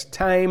 it takes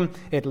time,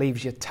 it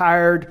leaves you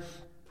tired,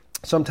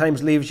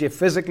 sometimes leaves you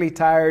physically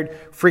tired,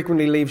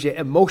 frequently leaves you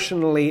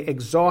emotionally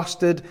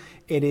exhausted.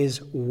 It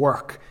is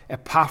work.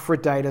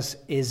 Epaphroditus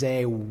is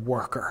a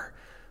worker,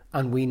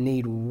 and we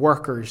need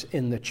workers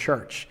in the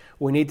church.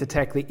 We need to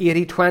take the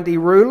 80-20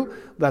 rule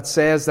that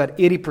says that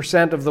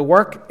 80% of the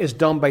work is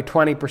done by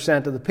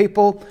 20% of the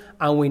people,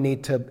 and we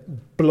need to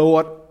blow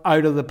it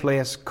out of the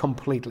place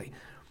completely.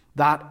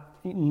 That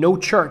no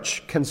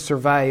church can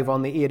survive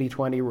on the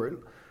 80-20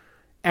 rule.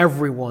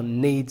 Everyone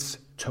needs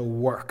to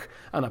work.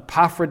 And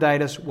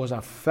Epaphroditus was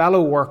a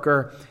fellow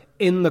worker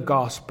in the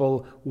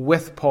gospel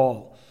with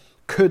Paul.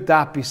 Could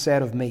that be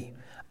said of me?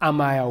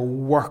 Am I a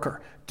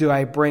worker? Do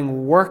I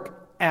bring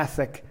work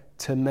ethic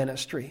to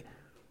ministry?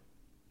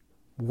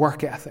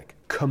 Work ethic,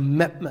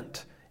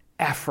 commitment,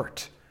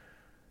 effort.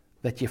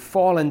 That you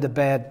fall into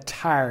bed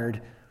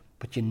tired,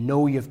 but you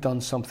know you've done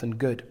something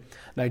good.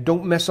 Now,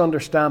 don't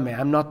misunderstand me.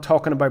 I'm not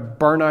talking about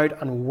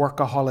burnout and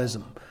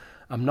workaholism.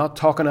 I'm not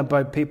talking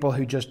about people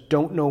who just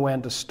don't know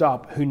when to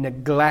stop, who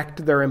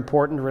neglect their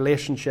important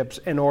relationships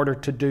in order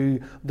to do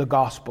the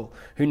gospel,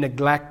 who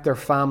neglect their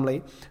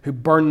family, who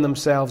burn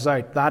themselves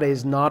out. That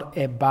is not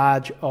a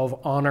badge of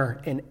honor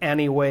in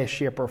any way,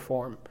 shape, or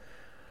form.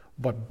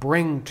 But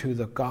bring to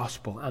the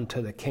gospel and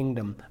to the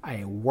kingdom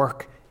a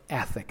work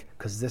ethic,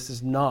 because this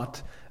is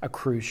not a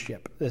cruise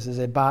ship. This is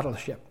a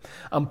battleship.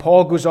 And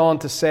Paul goes on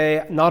to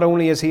say, not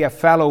only is he a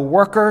fellow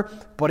worker,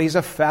 but he's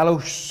a fellow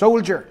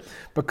soldier,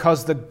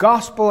 because the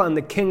gospel and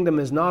the kingdom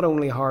is not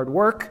only hard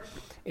work,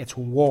 it's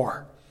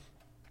war.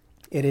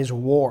 It is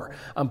war.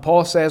 And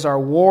Paul says our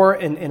war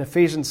in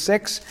Ephesians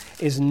 6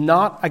 is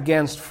not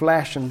against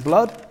flesh and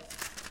blood,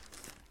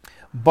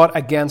 but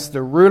against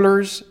the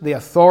rulers, the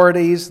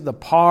authorities, the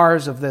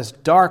powers of this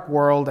dark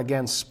world,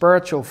 against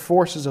spiritual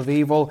forces of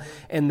evil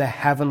in the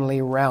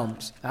heavenly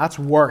realms. That's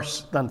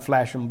worse than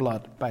flesh and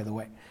blood, by the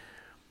way.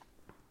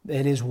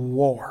 It is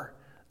war.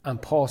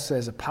 And Paul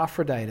says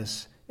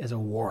Epaphroditus is a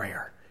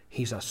warrior.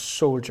 He's a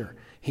soldier.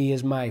 He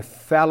is my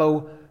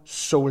fellow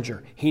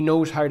soldier. He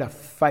knows how to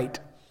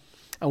fight.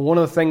 And one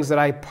of the things that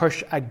I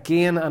push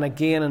again and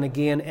again and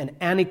again in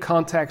any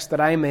context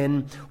that I'm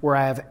in where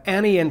I have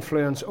any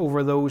influence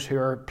over those who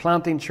are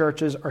planting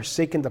churches or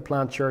seeking to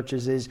plant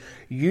churches is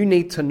you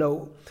need to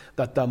know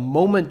that the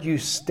moment you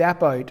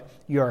step out,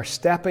 you are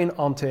stepping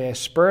onto a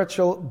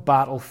spiritual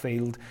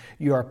battlefield.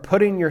 You are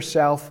putting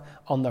yourself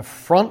on the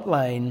front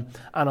line,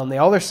 and on the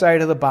other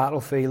side of the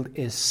battlefield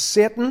is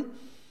Satan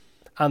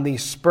and the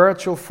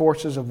spiritual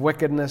forces of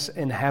wickedness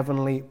in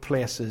heavenly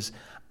places.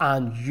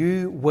 And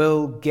you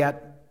will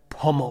get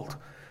pummeled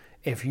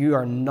if you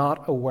are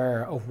not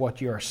aware of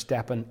what you are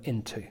stepping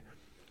into.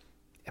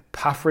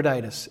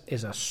 Epaphroditus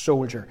is a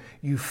soldier.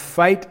 You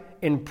fight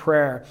in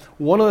prayer.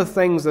 One of the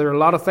things, there are a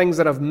lot of things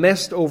that I've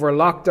missed over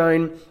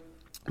lockdown,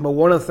 but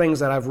one of the things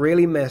that I've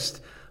really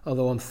missed,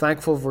 although I'm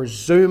thankful for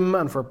Zoom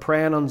and for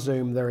praying on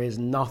Zoom, there is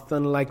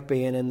nothing like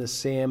being in the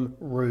same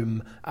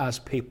room as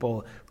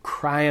people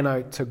crying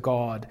out to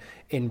God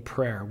in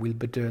prayer. We'll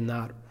be doing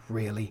that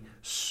really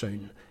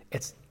soon.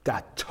 It's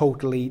that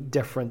totally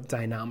different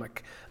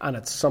dynamic. And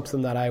it's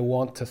something that I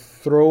want to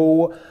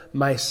throw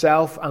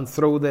myself and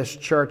throw this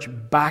church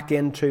back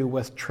into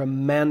with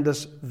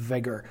tremendous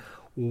vigor.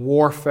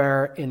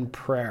 Warfare in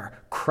prayer.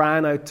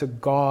 Crying out to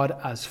God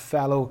as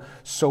fellow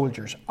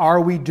soldiers. Are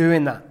we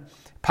doing that?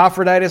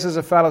 Epaphroditus is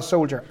a fellow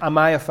soldier. Am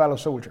I a fellow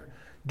soldier?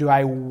 Do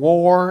I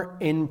war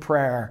in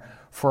prayer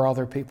for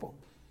other people?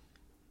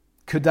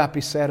 Could that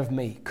be said of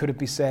me? Could it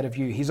be said of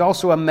you? He's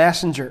also a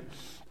messenger.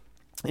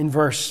 In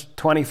verse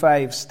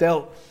 25,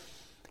 still,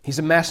 he's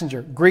a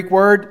messenger. Greek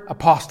word,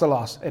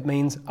 apostolos. It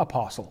means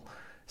apostle.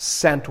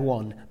 Sent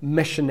one.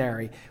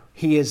 Missionary.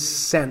 He is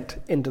sent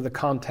into the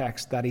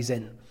context that he's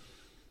in.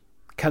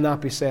 Can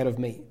that be said of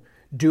me?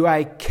 Do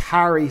I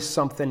carry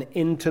something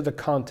into the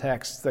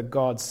context that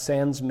God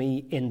sends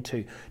me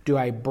into? Do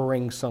I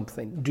bring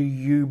something? Do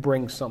you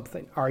bring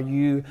something? Are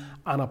you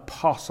an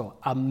apostle,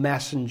 a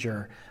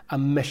messenger, a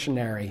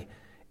missionary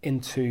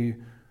into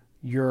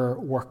your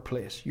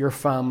workplace, your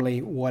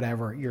family,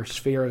 whatever, your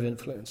sphere of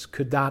influence?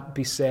 Could that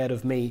be said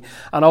of me?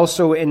 And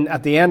also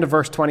at the end of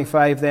verse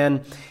 25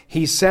 then,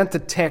 he's sent to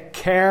take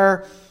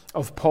care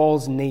of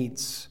Paul's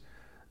needs.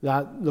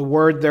 That the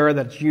word there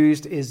that's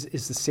used is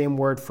the same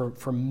word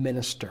for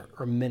minister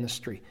or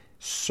ministry.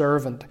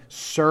 Servant,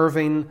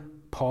 serving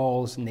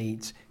Paul's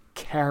needs,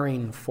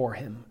 caring for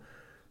him.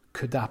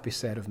 Could that be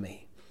said of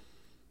me?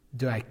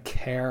 Do I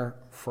care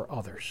for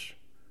others?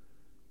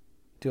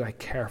 Do I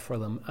care for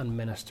them and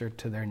minister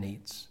to their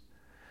needs?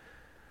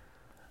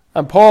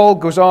 And Paul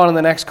goes on in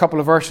the next couple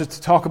of verses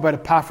to talk about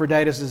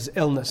Epaphroditus'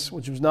 illness,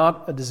 which was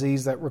not a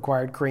disease that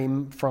required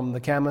cream from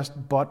the chemist,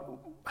 but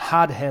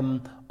had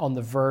him on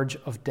the verge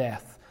of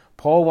death.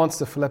 Paul wants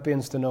the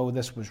Philippians to know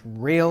this was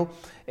real.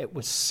 It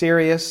was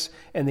serious.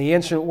 In the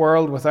ancient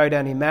world, without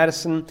any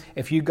medicine,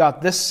 if you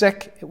got this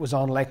sick, it was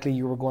unlikely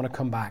you were going to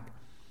come back.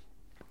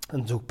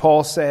 And so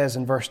Paul says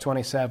in verse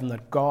 27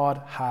 that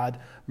God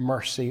had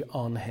mercy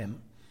on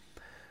him.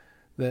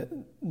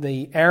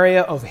 The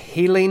area of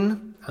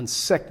healing and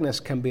sickness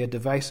can be a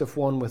divisive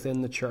one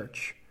within the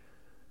church.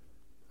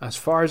 As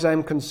far as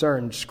I'm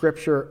concerned,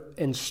 Scripture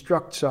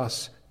instructs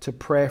us to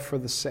pray for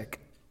the sick.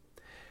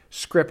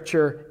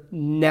 Scripture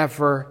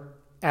never,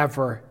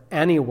 ever,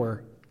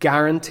 anywhere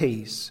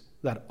guarantees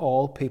that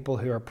all people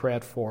who are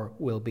prayed for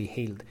will be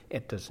healed.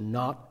 It does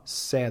not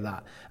say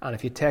that. And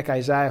if you take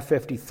Isaiah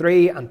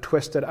 53 and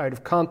twist it out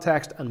of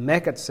context and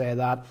make it say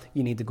that,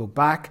 you need to go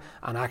back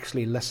and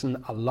actually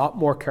listen a lot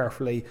more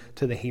carefully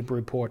to the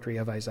Hebrew poetry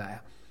of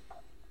Isaiah.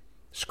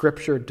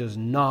 Scripture does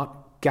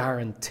not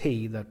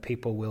guarantee that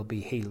people will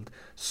be healed.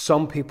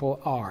 Some people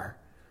are,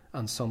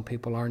 and some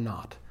people are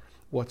not.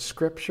 What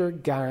Scripture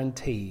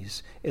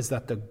guarantees is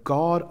that the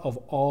God of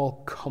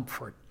all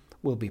comfort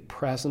will be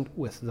present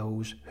with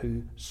those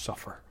who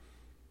suffer.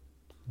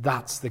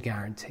 That's the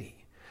guarantee.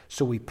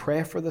 So we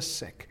pray for the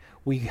sick.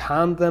 We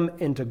hand them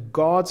into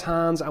God's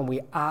hands and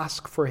we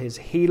ask for His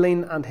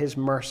healing and His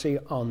mercy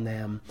on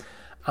them.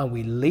 And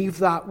we leave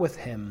that with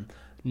Him,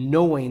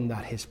 knowing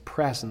that His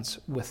presence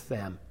with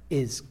them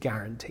is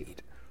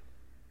guaranteed.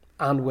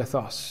 And with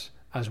us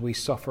as we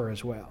suffer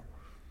as well.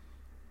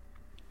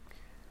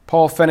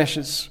 Paul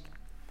finishes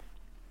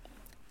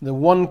the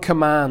one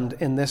command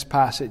in this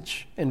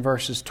passage in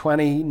verses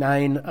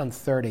 29 and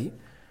 30,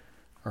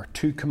 or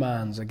two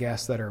commands, I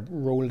guess, that are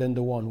rolled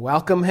into one.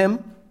 Welcome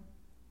him.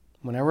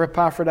 Whenever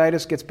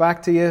Epaphroditus gets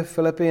back to you,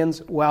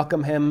 Philippians,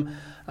 welcome him.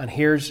 And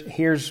here's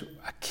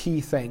a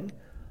key thing.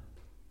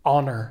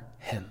 Honor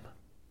him.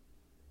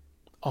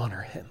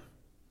 Honor him.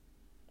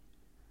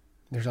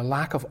 There's a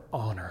lack of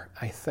honor,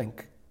 I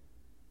think,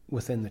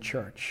 within the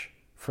church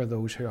for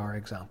those who are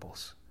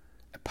examples.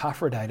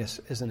 Epaphroditus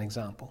is an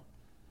example.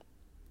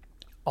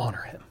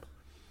 Honor him.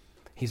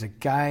 He's a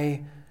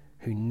guy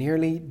who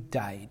nearly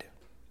died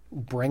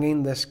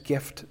bringing this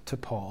gift to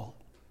Paul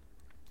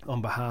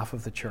on behalf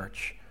of the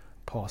church.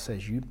 Paul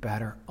says, you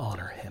better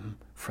honor him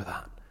for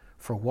that.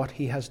 For what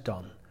he has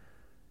done,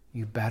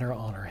 you better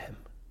honor him.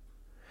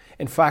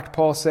 In fact,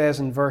 Paul says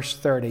in verse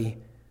 30,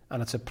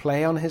 and it's a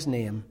play on his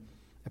name,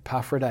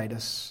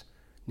 Epaphroditus,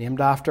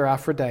 named after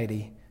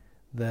Aphrodite,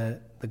 the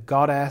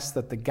goddess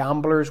that the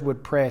gamblers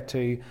would pray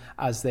to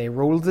as they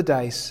rolled the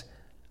dice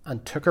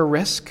and took a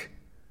risk,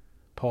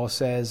 Paul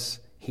says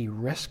he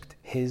risked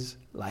his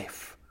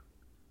life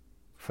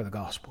for the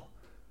gospel.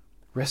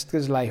 Risked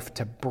his life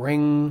to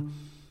bring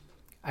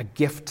a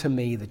gift to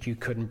me that you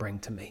couldn't bring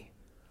to me.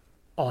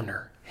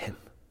 Honor him.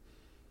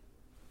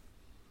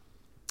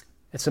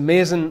 It's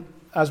amazing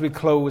as we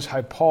close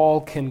how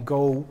Paul can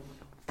go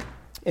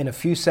in a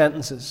few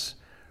sentences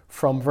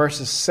from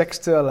verses 6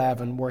 to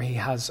 11, where he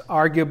has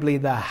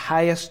arguably the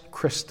highest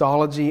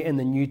Christology in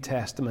the New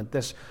Testament,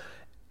 this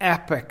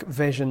epic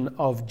vision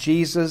of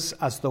Jesus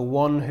as the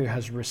one who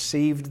has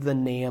received the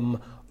name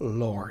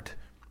Lord,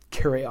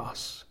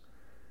 Kyrios.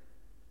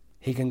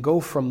 He can go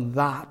from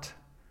that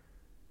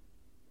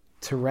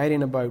to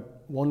writing about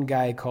one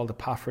guy called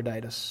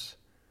Epaphroditus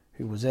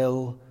who was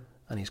ill,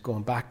 and he's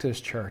going back to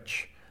his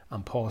church,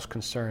 and Paul's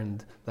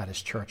concerned that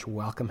his church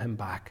welcome him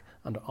back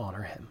and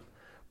honor him.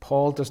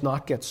 Paul does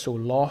not get so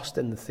lost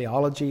in the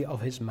theology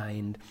of his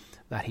mind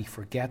that he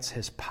forgets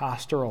his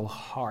pastoral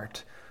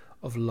heart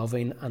of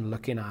loving and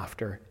looking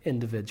after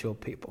individual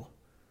people.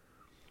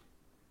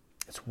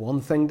 It's one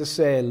thing to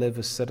say, live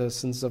as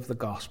citizens of the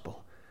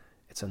gospel.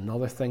 It's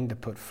another thing to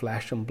put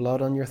flesh and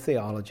blood on your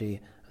theology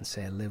and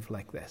say, live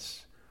like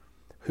this.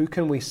 Who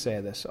can we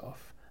say this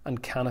of?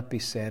 And can it be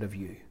said of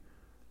you?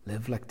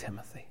 Live like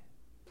Timothy.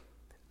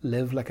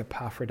 Live like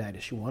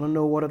Epaphroditus. You want to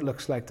know what it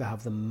looks like to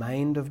have the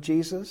mind of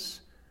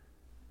Jesus?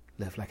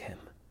 Live like him.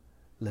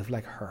 Live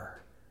like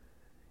her.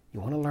 You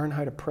want to learn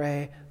how to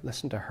pray?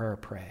 Listen to her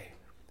pray.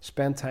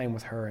 Spend time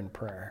with her in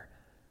prayer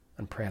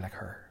and pray like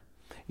her.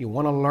 You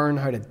want to learn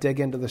how to dig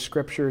into the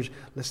Scriptures?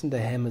 Listen to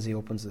him as he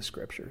opens the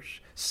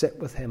Scriptures. Sit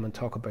with him and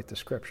talk about the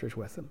Scriptures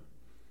with him.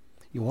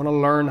 You want to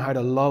learn how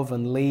to love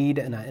and lead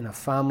in a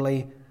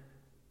family?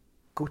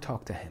 Go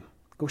talk to him.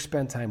 Go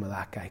spend time with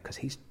that guy, because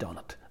he's done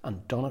it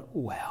and done it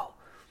well.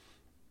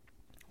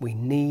 We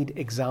need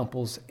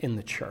examples in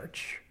the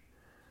church.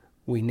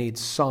 We need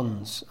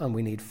sons and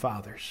we need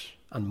fathers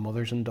and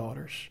mothers and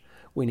daughters.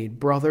 We need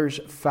brothers,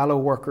 fellow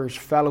workers,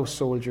 fellow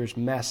soldiers,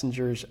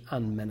 messengers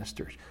and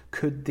ministers.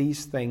 Could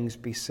these things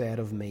be said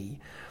of me?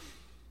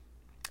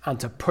 And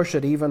to push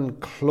it even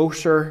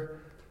closer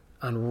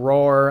and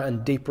rawer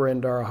and deeper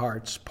into our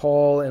hearts,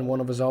 Paul, in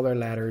one of his other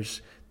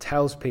letters,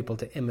 tells people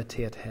to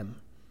imitate him.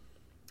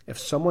 If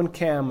someone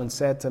came and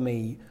said to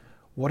me,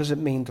 what does it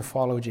mean to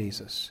follow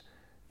Jesus?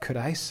 Could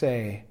I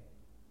say,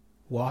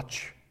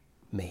 watch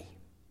me?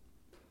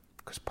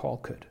 Because Paul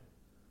could.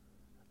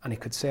 And he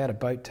could say it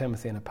about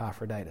Timothy and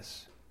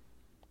Epaphroditus.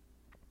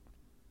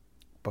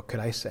 But could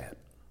I say it?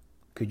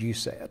 Could you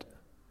say it?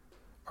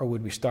 Or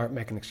would we start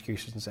making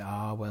excuses and say,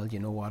 well, you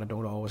know what, I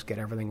don't always get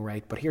everything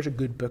right, but here's a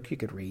good book you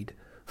could read.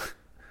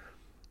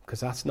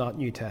 Because that's not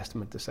New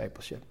Testament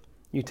discipleship.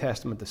 New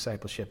Testament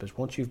discipleship is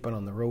once you've been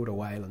on the road a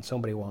while and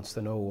somebody wants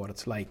to know what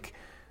it's like,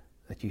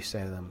 that you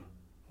say to them,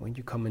 when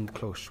you come in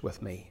close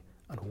with me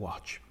and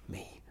watch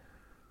me,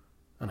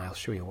 and I'll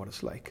show you what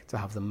it's like to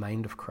have the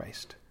mind of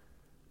Christ.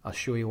 I'll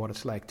show you what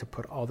it's like to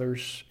put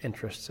others'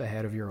 interests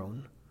ahead of your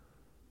own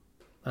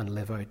and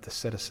live out the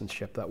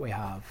citizenship that we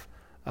have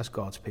as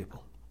God's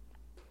people.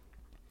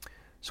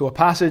 So a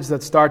passage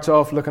that starts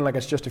off looking like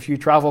it's just a few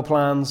travel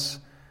plans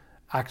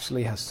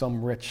actually has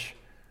some rich,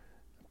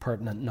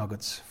 pertinent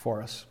nuggets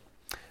for us.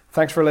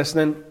 Thanks for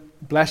listening.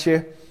 Bless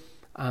you.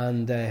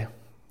 And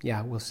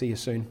we'll see you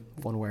soon,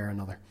 one way or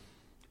another.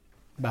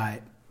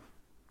 Bye.